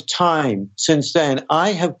course of time since then,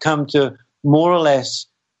 I have come to more or less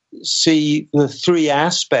see the three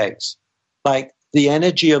aspects, like the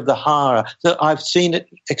energy of the hara. So I've seen it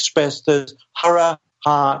expressed as hara,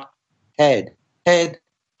 heart, head,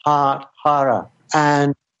 heart, hara.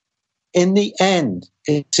 And in the end,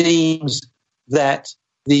 it seems that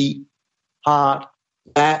the heart,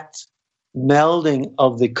 that melding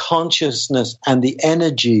of the consciousness and the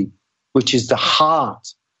energy, which is the heart.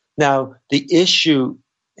 Now, the issue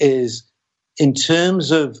is in terms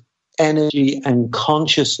of energy and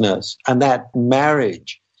consciousness, and that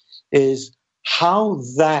marriage is how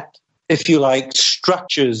that, if you like,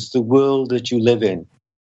 structures the world that you live in.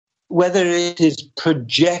 Whether it is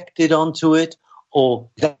projected onto it or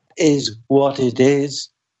that is what it is.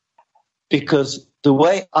 Because the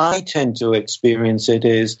way I tend to experience it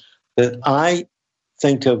is that I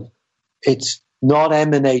think of it's not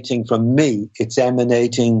emanating from me, it's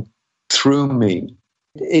emanating through me.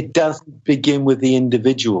 It doesn't begin with the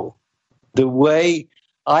individual. The way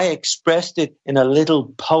I expressed it in a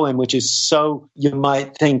little poem, which is so, you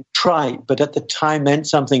might think, trite, but at the time meant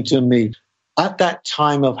something to me. At that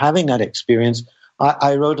time of having that experience,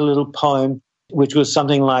 I wrote a little poem which was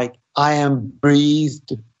something like, I am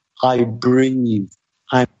breathed, I breathe.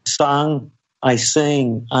 I'm sung, I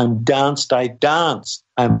sing. I'm danced, I dance.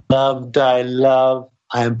 I'm loved, I love.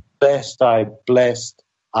 I'm blessed, I blessed.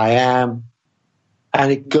 I am.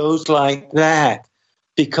 And it goes like that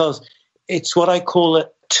because it's what I call a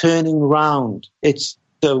turning round. It's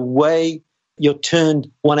the way you're turned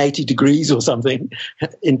 180 degrees or something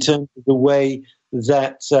in terms of the way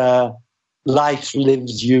that life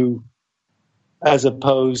lives you, as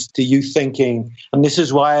opposed to you thinking. And this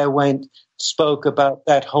is why I spoke about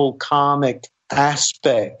that whole karmic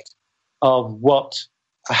aspect of what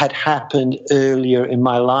had happened earlier in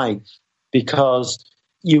my life, because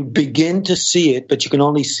you begin to see it, but you can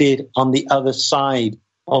only see it on the other side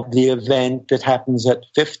of the event that happens at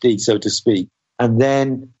 50, so to speak. And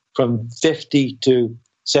then from 50 to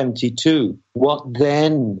 72, what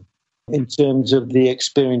then in terms of the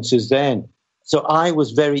experiences then? So I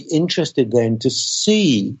was very interested then to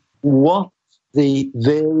see what the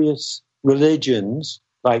various religions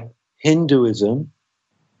like Hinduism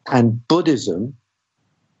and Buddhism,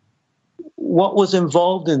 what was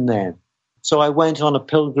involved in them. So I went on a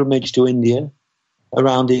pilgrimage to India,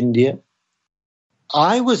 around India.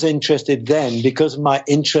 I was interested then, because of my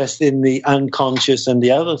interest in the unconscious and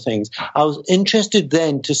the other things, I was interested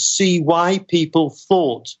then to see why people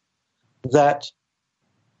thought that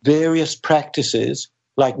various practices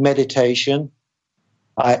like meditation.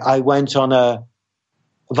 I went on a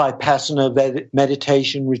Vipassana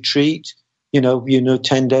meditation retreat,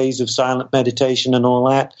 10 days of silent meditation and all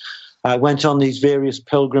that. I went on these various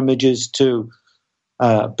pilgrimages to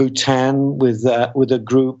Bhutan with a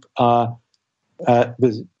group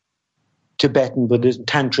with Tibetan Buddhism,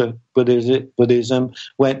 Tantra Buddhism.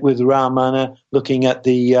 Went with Ramana, looking at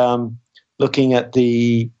the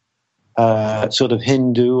sort of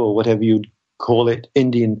Hindu, or whatever you'd call it,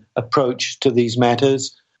 Indian approach to these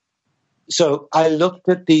matters. So I looked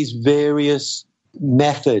at these various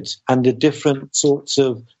methods and the different sorts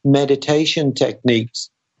of meditation techniques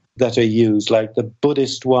that are used, like the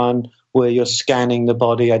Buddhist one where you're scanning the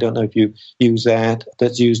body. I don't know if you use that.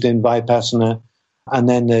 That's used in Vipassana. And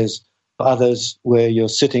then there's others where you're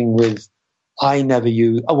sitting with, I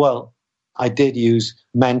did use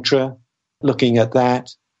mantra, looking at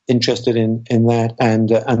that, interested in that,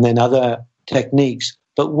 and then other techniques.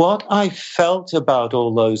 But what I felt about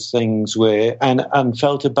all those things were, and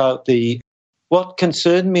felt about what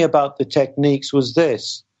concerned me about the techniques was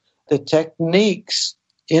this. The techniques,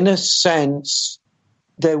 in a sense,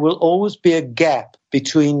 there will always be a gap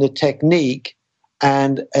between the technique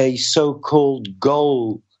and a so-called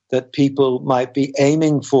goal that people might be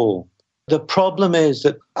aiming for. The problem is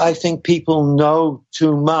that I think people know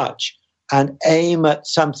too much and aim at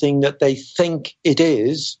something that they think it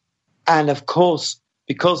is. And of course,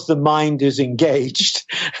 because the mind is engaged,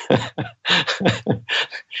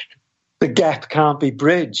 the gap can't be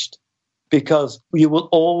bridged, because you will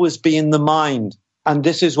always be in the mind. And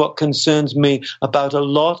this is what concerns me about a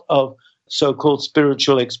lot of so-called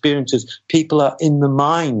spiritual experiences. People are in the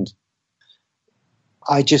mind.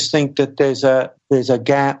 I just think that there's a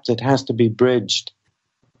gap that has to be bridged.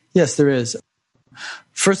 Yes, there is.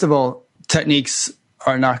 First of all, techniques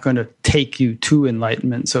are not going to take you to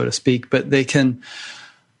enlightenment, so to speak, but they can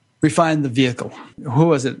refine the vehicle. Who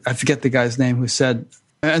was it? I forget the guy's name who said,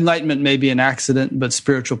 enlightenment may be an accident, but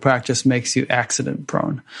spiritual practice makes you accident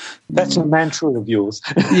prone. That's a mantra of yours.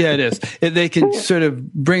 Yeah, it is. They can sort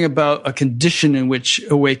of bring about a condition in which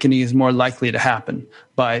awakening is more likely to happen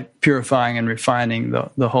by purifying and refining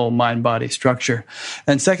the whole mind-body structure.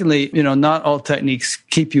 And secondly, not all techniques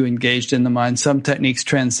keep you engaged in the mind. Some techniques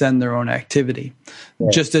transcend their own activity.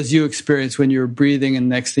 Yeah. Just as you experienced when you were breathing and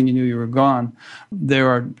next thing you knew you were gone, there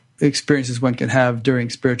are experiences one can have during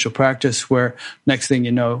spiritual practice where next thing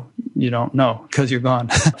you know, you don't know because you're gone.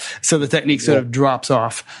 So the technique sort of drops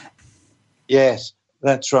off. Yes,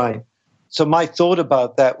 that's right. So my thought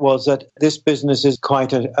about that was that this business is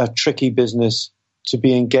quite a tricky business to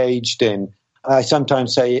be engaged in. I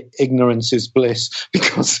sometimes say ignorance is bliss,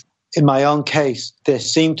 because in my own case, there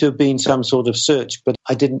seemed to have been some sort of search, but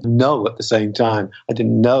I didn't know at the same time. I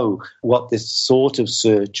didn't know what this sort of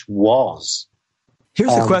search was.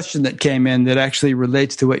 Here's a question that came in that actually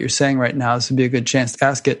relates to what you're saying right now. This would be a good chance to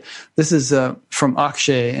ask it. This is from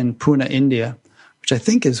Akshay in Pune, India, which I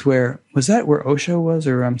think is where Osho was?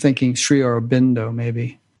 Or I'm thinking Sri Aurobindo,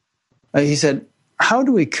 maybe. He said, how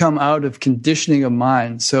do we come out of conditioning of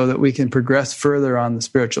mind so that we can progress further on the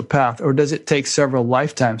spiritual path? Or does it take several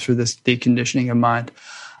lifetimes for this deconditioning of mind?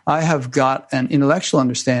 I have got an intellectual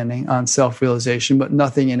understanding on self-realization, but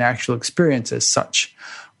nothing in actual experience as such.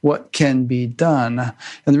 What can be done?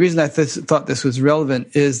 And the reason I thought this was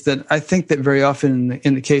relevant is that I think that very often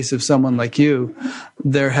in the case of someone like you,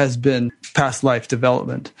 there has been past life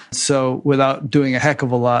development. So without doing a heck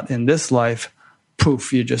of a lot in this life,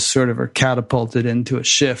 poof, you just sort of are catapulted into a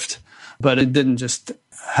shift. But it didn't just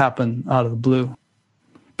happen out of the blue.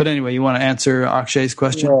 But anyway, you want to answer Akshay's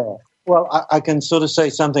question? Yeah. Well, I can sort of say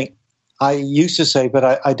something. I used to say,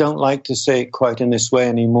 but I don't like to say it quite in this way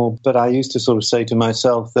anymore, but I used to sort of say to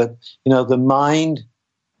myself that, the mind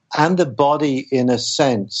and the body, in a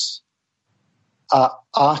sense, are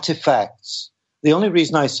artifacts. The only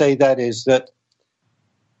reason I say that is that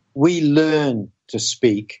we learn to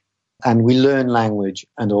speak and we learn language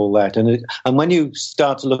and all that. And when you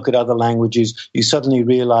start to look at other languages, you suddenly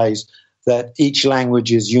realize that each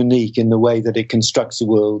language is unique in the way that it constructs the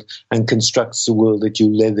world and constructs the world that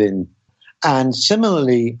you live in. And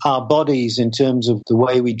similarly, our bodies, in terms of the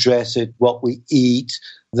way we dress it, what we eat,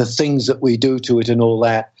 the things that we do to it and all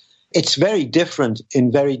that, it's very different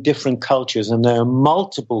in very different cultures. And there are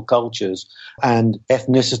multiple cultures and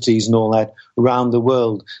ethnicities and all that around the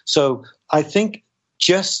world. So I think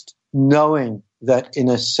just knowing that, in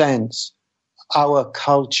a sense, our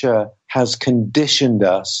culture has conditioned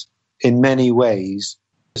us in many ways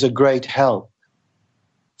is a great help.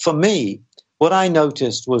 For me, what I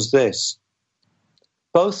noticed was this.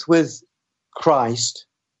 Both with Christ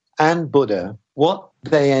and Buddha, what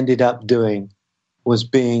they ended up doing was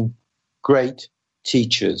being great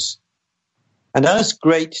teachers. And as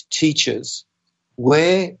great teachers,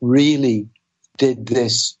 where really did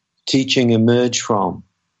this teaching emerge from?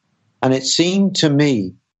 And it seemed to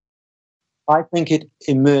me, I think it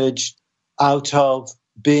emerged out of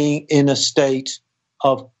being in a state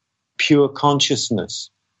of pure consciousness.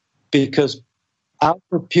 Because out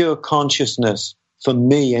of pure consciousness, for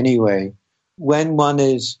me anyway, when one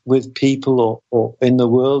is with people or in the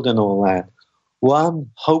world and all that, one,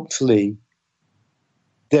 hopefully,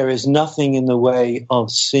 there is nothing in the way of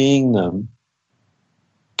seeing them,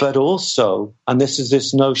 but also, and this is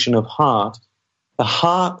this notion of heart, the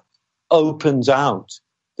heart opens out.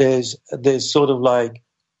 There's sort of like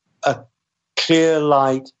a clear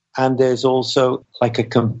light, and there's also like a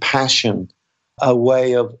compassion, a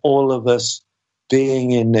way of all of us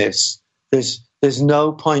being in this. There's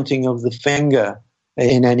no pointing of the finger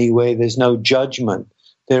in any way. There's no judgment.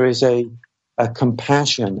 There is a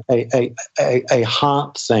compassion, a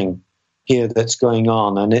heart thing here that's going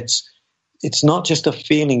on, and it's not just a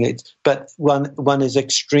feeling. But one is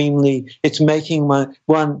extremely. It's making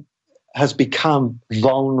one has become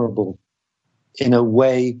vulnerable in a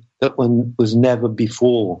way that one was never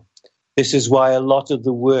before. This is why a lot of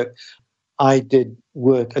the work I did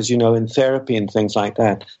work, as you know, in therapy and things like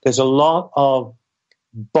that. There's a lot of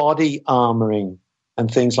body armoring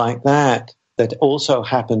and things like that also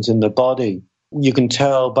happens in the body. You can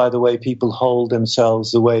tell by the way people hold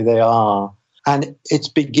themselves the way they are. And it's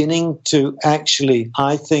beginning to actually,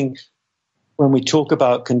 I think, when we talk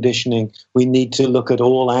about conditioning, we need to look at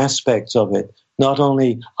all aspects of it, not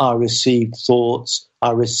only our received thoughts,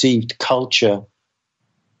 our received culture.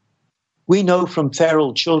 We know from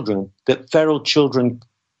feral children that feral children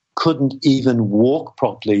couldn't even walk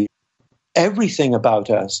properly. Everything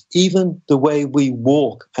about us, even the way we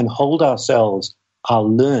walk and hold ourselves, are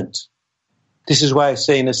learnt. This is why I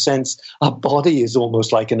say, in a sense, our body is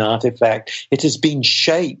almost like an artifact. It has been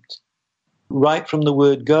shaped right from the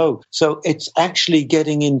word go. So it's actually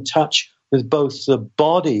getting in touch with both the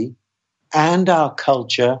body and our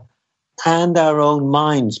culture and our own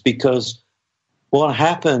minds, because what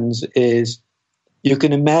happens is you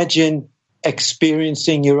can imagine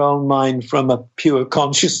experiencing your own mind from a pure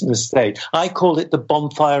consciousness state. I call it the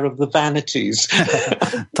bonfire of the vanities.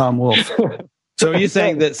 Tom Wolfe. So are you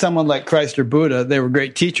saying that someone like Christ or Buddha, they were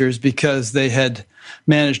great teachers because they had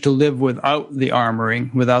managed to live without the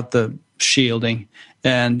armoring, without the shielding,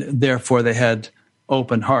 and therefore they had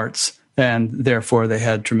open hearts, and therefore they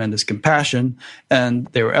had tremendous compassion, and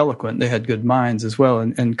they were eloquent. They had good minds as well,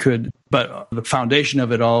 and could, but the foundation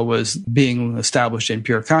of it all was being established in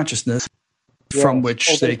pure consciousness, from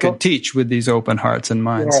which they could teach with these open hearts and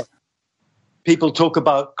minds. Yeah. People talk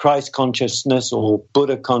about Christ consciousness or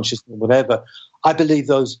Buddha consciousness, whatever. I believe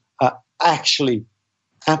those are actually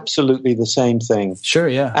absolutely the same thing. Sure,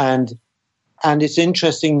 yeah. And it's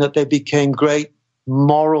interesting that they became great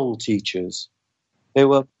moral teachers. They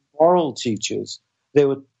were moral teachers. They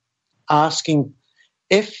were asking,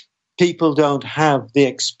 if people don't have the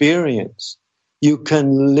experience, you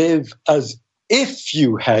can live as if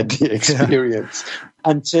you had the experience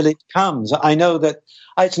until it comes. I know that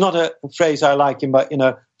it's not a phrase I like, but,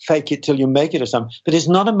 fake it till you make it or something. But it's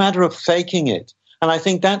not a matter of faking it. And I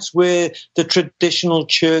think that's where the traditional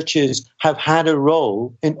churches have had a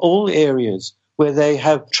role in all areas, where they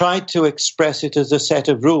have tried to express it as a set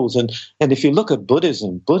of rules. And if you look at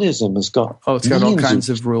Buddhism has got it's got all kinds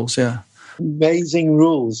of rules, amazing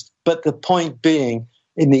rules. But the point being,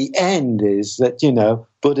 in the end, is that,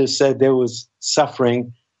 Buddha said there was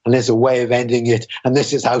suffering and there's a way of ending it, and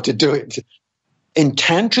this is how to do it. In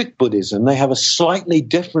Tantric Buddhism, they have a slightly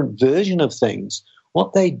different version of things.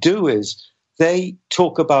 What they do is they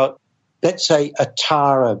talk about, let's say, a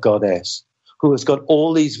Tara goddess who has got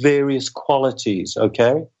all these various qualities,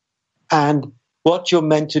 okay? And what you're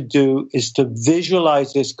meant to do is to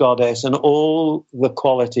visualize this goddess and all the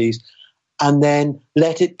qualities, and then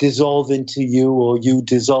let it dissolve into you, or you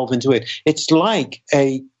dissolve into it. It's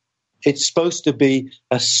supposed to be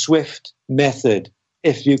a swift method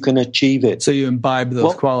if you can achieve it. So you imbibe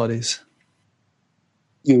those qualities.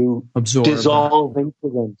 You absorb, dissolve into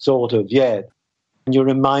them, sort of, yeah. And you're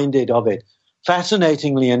reminded of it.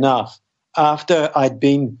 Fascinatingly enough, after I'd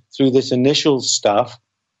been through this initial stuff,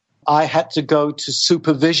 I had to go to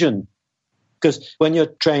supervision. Because when you're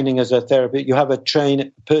training as a therapist, you have a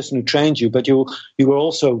person who trains you, but you were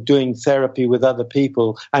also doing therapy with other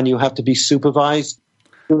people, and you have to be supervised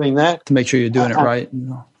doing that. To make sure you're doing it right.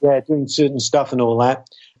 Yeah, doing certain stuff and all that.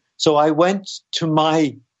 So I went to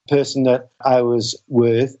my person that I was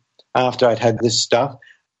with after I'd had this stuff.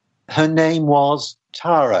 Her name was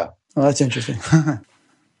Tara. Oh, that's interesting.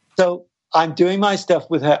 So I'm doing my stuff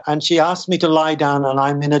with her, and she asked me to lie down, and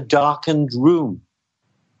I'm in a darkened room,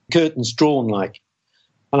 curtains drawn like,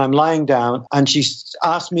 and I'm lying down, and she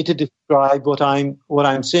asked me to describe what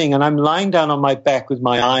I'm seeing, and I'm lying down on my back with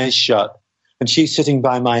my eyes shut, and she's sitting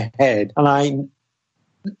by my head, and I'm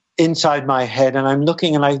inside my head, and I'm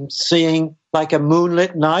looking, and I'm seeing like a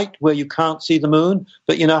moonlit night where you can't see the moon,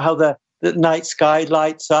 but you know how the night sky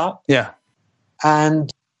lights up? Yeah.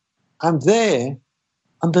 And I'm there.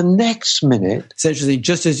 And the next minute... It's interesting.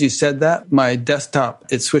 Just as you said that, my desktop,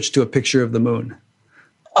 it switched to a picture of the moon.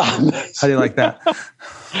 How do you like that?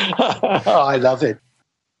 Oh, I love it.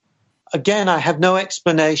 Again, I have no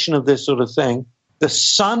explanation of this sort of thing. The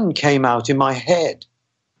sun came out in my head.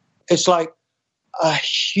 It's like a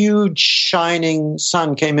huge shining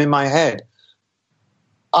sun came in my head.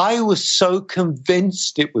 I was so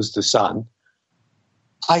convinced it was the sun.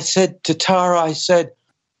 I said to Tara,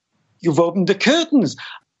 "You've opened the curtains."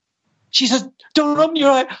 She said, "Don't open your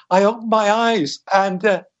eye." I opened my eyes,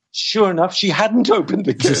 and sure enough, she hadn't opened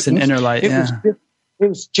the curtains. Just an inner light, It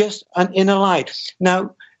was just an inner light.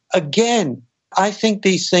 Now, again, I think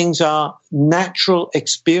these things are natural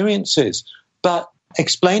experiences, but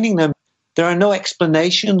explaining them, there are no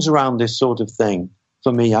explanations around this sort of thing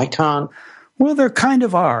for me. I can't. Well, there kind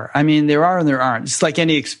of are. I mean, there are and there aren't. It's like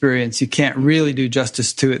any experience. You can't really do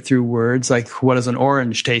justice to it through words. Like, what does an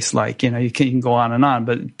orange taste like? You know, you can go on and on,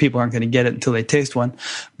 but people aren't going to get it until they taste one.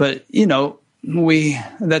 But, you know,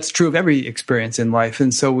 that's true of every experience in life.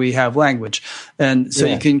 And so we have language. And so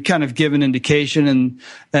you can kind of give an indication,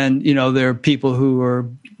 and, you know, there are people who are,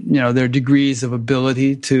 you know, their degrees of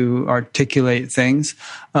ability to articulate things.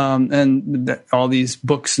 All these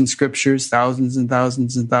books and scriptures, thousands and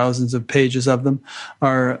thousands and thousands of pages of them,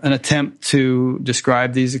 are an attempt to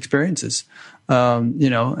describe these experiences. You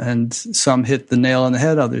know, and some hit the nail on the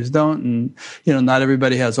head, others don't. And, you know, not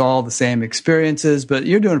everybody has all the same experiences, but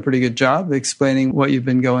you're doing a pretty good job explaining what you've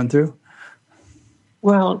been going through.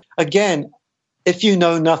 Well, again, if you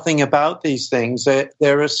know nothing about these things,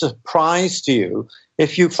 they're a surprise to you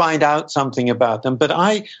if you find out something about them. But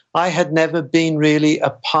I had never been really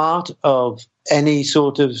a part of any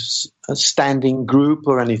sort of standing group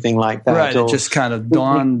or anything like that. Right, it just kind of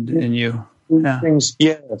dawned in you. Yeah. Things,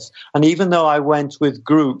 yes. And even though I went with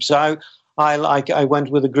groups, I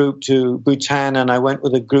went with a group to Bhutan and I went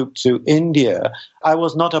with a group to India. I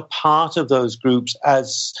was not a part of those groups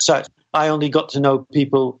as such. I only got to know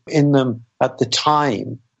people in them at the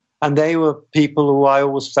time. And they were people who I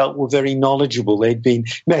always felt were very knowledgeable. They'd been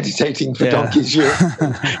meditating for donkey's years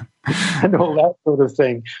and all that sort of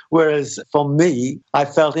thing. Whereas for me, I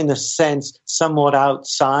felt in a sense somewhat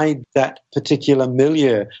outside that particular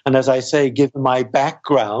milieu. And as I say, given my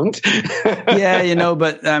background. Yeah, you know,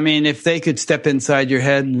 but I mean, if they could step inside your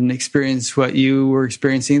head and experience what you were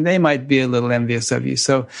experiencing, they might be a little envious of you.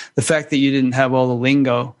 So the fact that you didn't have all the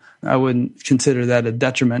lingo, I wouldn't consider that a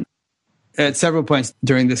detriment. At several points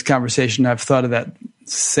during this conversation, I've thought of that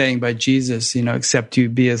saying by Jesus, you know, except you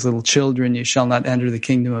be as little children, you shall not enter the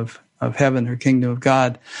kingdom of heaven or kingdom of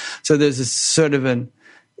God. So there's a sort of an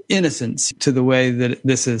innocence to the way that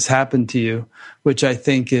this has happened to you, which I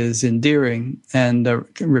think is endearing and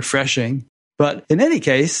refreshing. But in any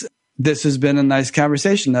case, this has been a nice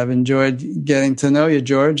conversation. I've enjoyed getting to know you,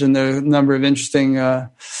 George, and there are a number of interesting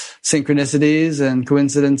synchronicities and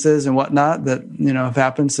coincidences and whatnot that, you know, have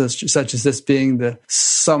happened, such as this being the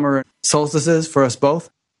summer solstices for us both.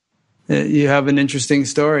 You have an interesting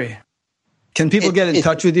story. Can people get in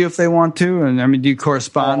touch with you if they want to? And I mean, do you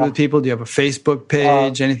correspond with people? Do you have a Facebook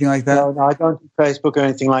page, anything like that? No, I don't do Facebook or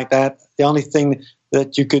anything like that. The only thing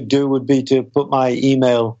that you could do would be to put my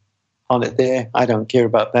email on it there. I don't care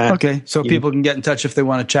about that. Okay, so people can get in touch if they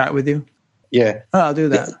want to chat with you? Yeah. Oh, I'll do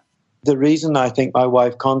that. The reason I think my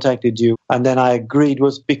wife contacted you and then I agreed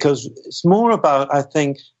was because it's more about, I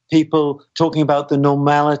think, people talking about the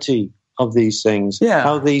normality of these things,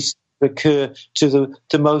 how these occur to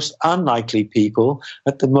the most unlikely people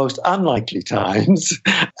at the most unlikely times.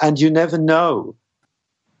 And you never know.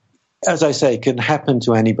 As I say, it can happen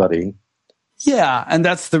to anybody. Yeah, and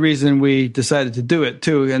that's the reason we decided to do it,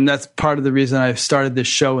 too. And that's part of the reason I started this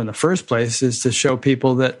show in the first place, is to show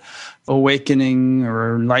people that awakening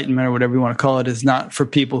or enlightenment or whatever you want to call it is not for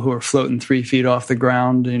people who are floating 3 feet off the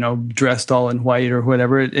ground, you know, dressed all in white or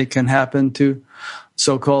whatever. It can happen to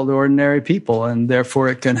so-called ordinary people, and therefore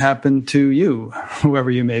it can happen to you,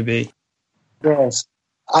 whoever you may be. Yes.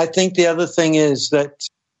 I think the other thing is that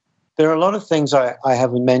there are a lot of things I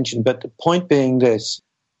haven't mentioned, but the point being this.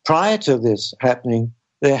 Prior to this happening,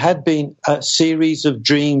 there had been a series of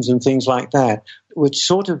dreams and things like that, which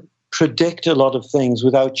sort of predict a lot of things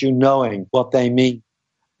without you knowing what they mean.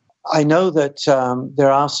 I know that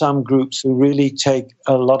there are some groups who really take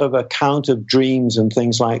a lot of account of dreams and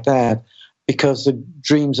things like that, because the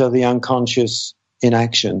dreams are the unconscious in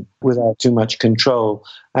action without too much control.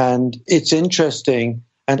 And it's interesting.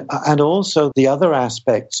 And also the other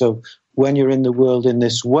aspects of when you're in the world in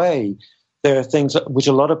this way, there are things which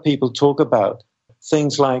a lot of people talk about,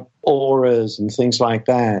 things like auras and things like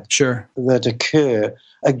that, sure, that occur.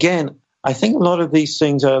 Again, I think a lot of these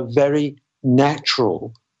things are very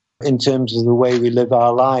natural in terms of the way we live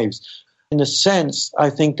our lives. In a sense,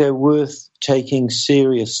 I think they're worth taking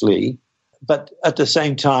seriously, but at the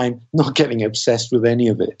same time, not getting obsessed with any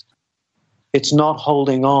of it. It's not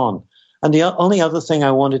holding on. And the only other thing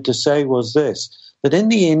I wanted to say was this, that in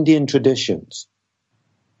the Indian traditions,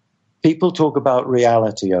 people talk about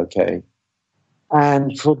reality, okay?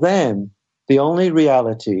 And for them, the only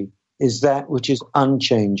reality is that which is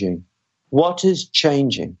unchanging. What is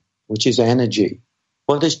changing, which is energy,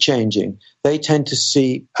 what is changing, they tend to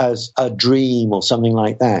see as a dream or something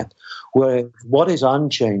like that. Where what is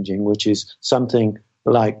unchanging, which is something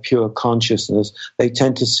like pure consciousness, they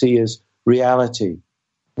tend to see as reality.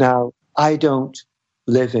 Now, I don't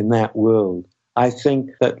live in that world. I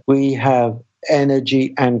think that we have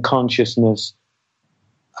energy and consciousness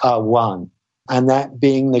are one. And that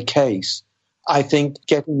being the case, I think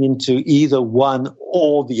getting into either one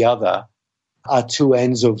or the other are two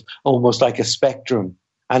ends of almost like a spectrum.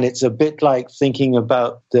 And it's a bit like thinking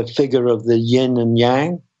about the figure of the yin and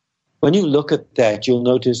yang. When you look at that, you'll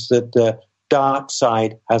notice that the dark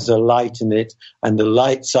side has a light in it and the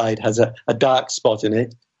light side has a dark spot in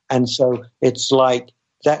it. And so it's like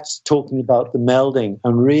that's talking about the melding.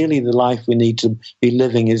 And really the life we need to be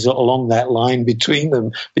living is along that line between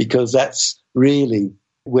them, because that's really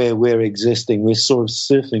where we're existing. We're sort of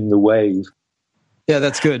surfing the wave. Yeah,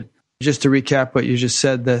 that's good. Just to recap what you just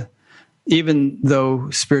said, even though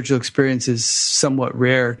spiritual experience is somewhat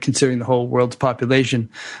rare considering the whole world's population,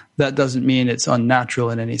 that doesn't mean it's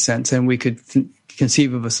unnatural in any sense. And we could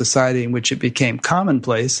conceive of a society in which it became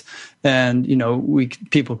commonplace. And,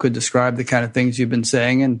 people could describe the kind of things you've been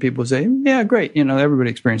saying, and people say, yeah, great.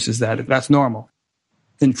 Everybody experiences that. That's normal,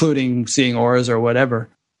 including seeing auras or whatever.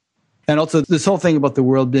 And also this whole thing about the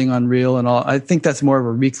world being unreal and all, I think that's more of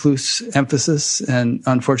a recluse emphasis. And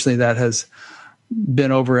unfortunately, that has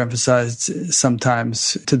been overemphasized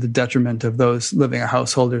sometimes to the detriment of those living a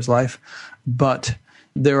householder's life. But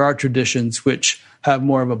there are traditions which have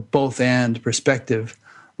more of a both-and perspective,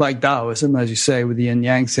 like Taoism, as you say, with the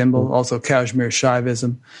yin-yang symbol, also Kashmir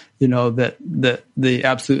Shaivism, that the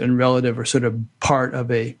absolute and relative are sort of part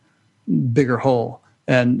of a bigger whole,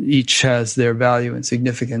 and each has their value and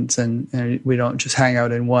significance, and we don't just hang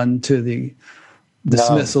out in one to the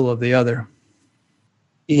dismissal of the other.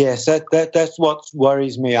 Yes, that's what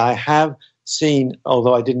worries me. I have seen,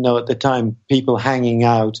 although I didn't know at the time, people hanging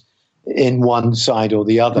out in one side or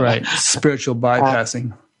the other. Right, spiritual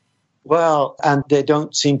bypassing. And they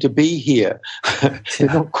don't seem to be here. They're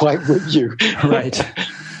not quite with you. Right.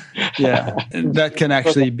 Yeah, that can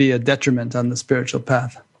actually be a detriment on the spiritual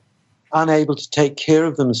path. Unable to take care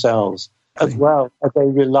of themselves as well, as they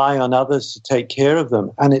rely on others to take care of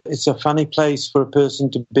them. And it's a funny place for a person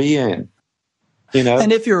to be in.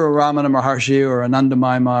 And if you're a Ramana Maharshi or an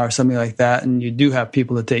Anandamayi or something like that, and you do have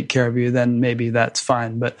people to take care of you, then maybe that's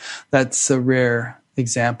fine. But that's a rare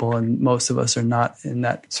example, and most of us are not in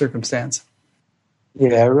that circumstance.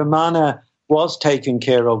 Yeah, Ramana was taken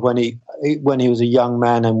care of when he was a young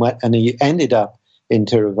man, and he ended up in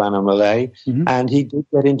Tiruvannamalai, and he did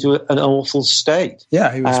get into an awful state.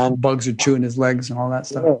 Yeah, bugs were chewing his legs and all that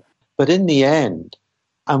stuff. Yeah. But in the end,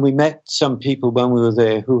 and we met some people when we were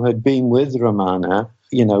there who had been with Ramana,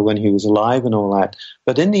 when he was alive and all that.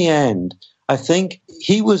 But in the end, I think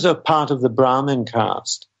he was a part of the Brahmin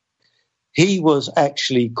caste. He was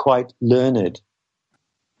actually quite learned.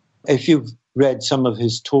 If you've read some of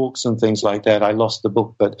his talks and things like that, I lost the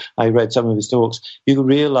book, but I read some of his talks, you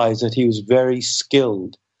realize that he was very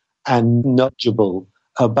skilled and knowledgeable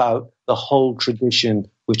about the whole tradition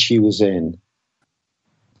which he was in.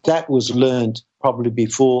 That was learned probably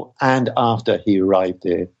before and after he arrived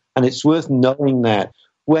there. And it's worth knowing that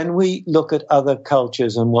when we look at other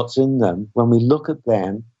cultures and what's in them, when we look at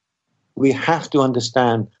them, we have to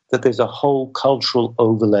understand that there's a whole cultural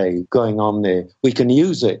overlay going on there. We can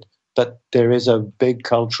use it, but there is a big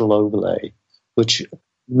cultural overlay which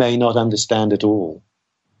may not understand at all.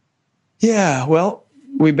 Yeah, well,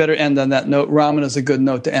 we better end on that note. Ramana is a good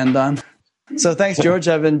note to end on. So thanks, George.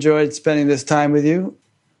 I've enjoyed spending this time with you.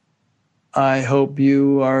 I hope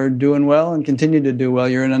you are doing well and continue to do well.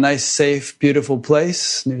 You're in a nice, safe, beautiful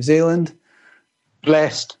place, New Zealand.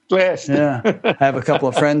 Blessed. Yeah. I have a couple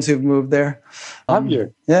of friends who've moved there. Have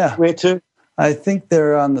you? Yeah. Where to? I think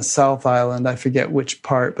they're on the South Island. I forget which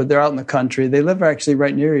part, but they're out in the country. They live actually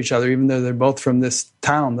right near each other, even though they're both from this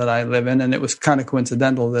town that I live in. And it was kind of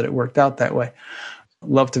coincidental that it worked out that way.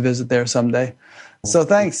 Love to visit there someday. So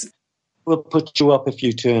thanks. We'll put you up if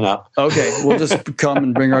you turn up. Okay. We'll just come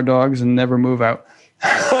and bring our dogs and never move out.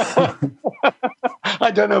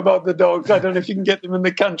 I don't know about the dogs. I don't know if you can get them in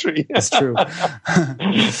the country. That's true.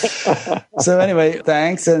 So anyway,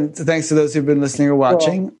 thanks. And thanks to those who've been listening or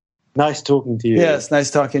watching. Well, nice talking to you. Yes,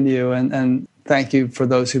 nice talking to you. And thank you for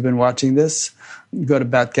those who've been watching this. Go to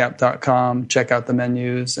batgap.com, check out the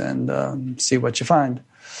menus, and see what you find.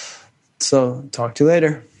 So talk to you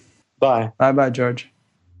later. Bye. Bye-bye, George.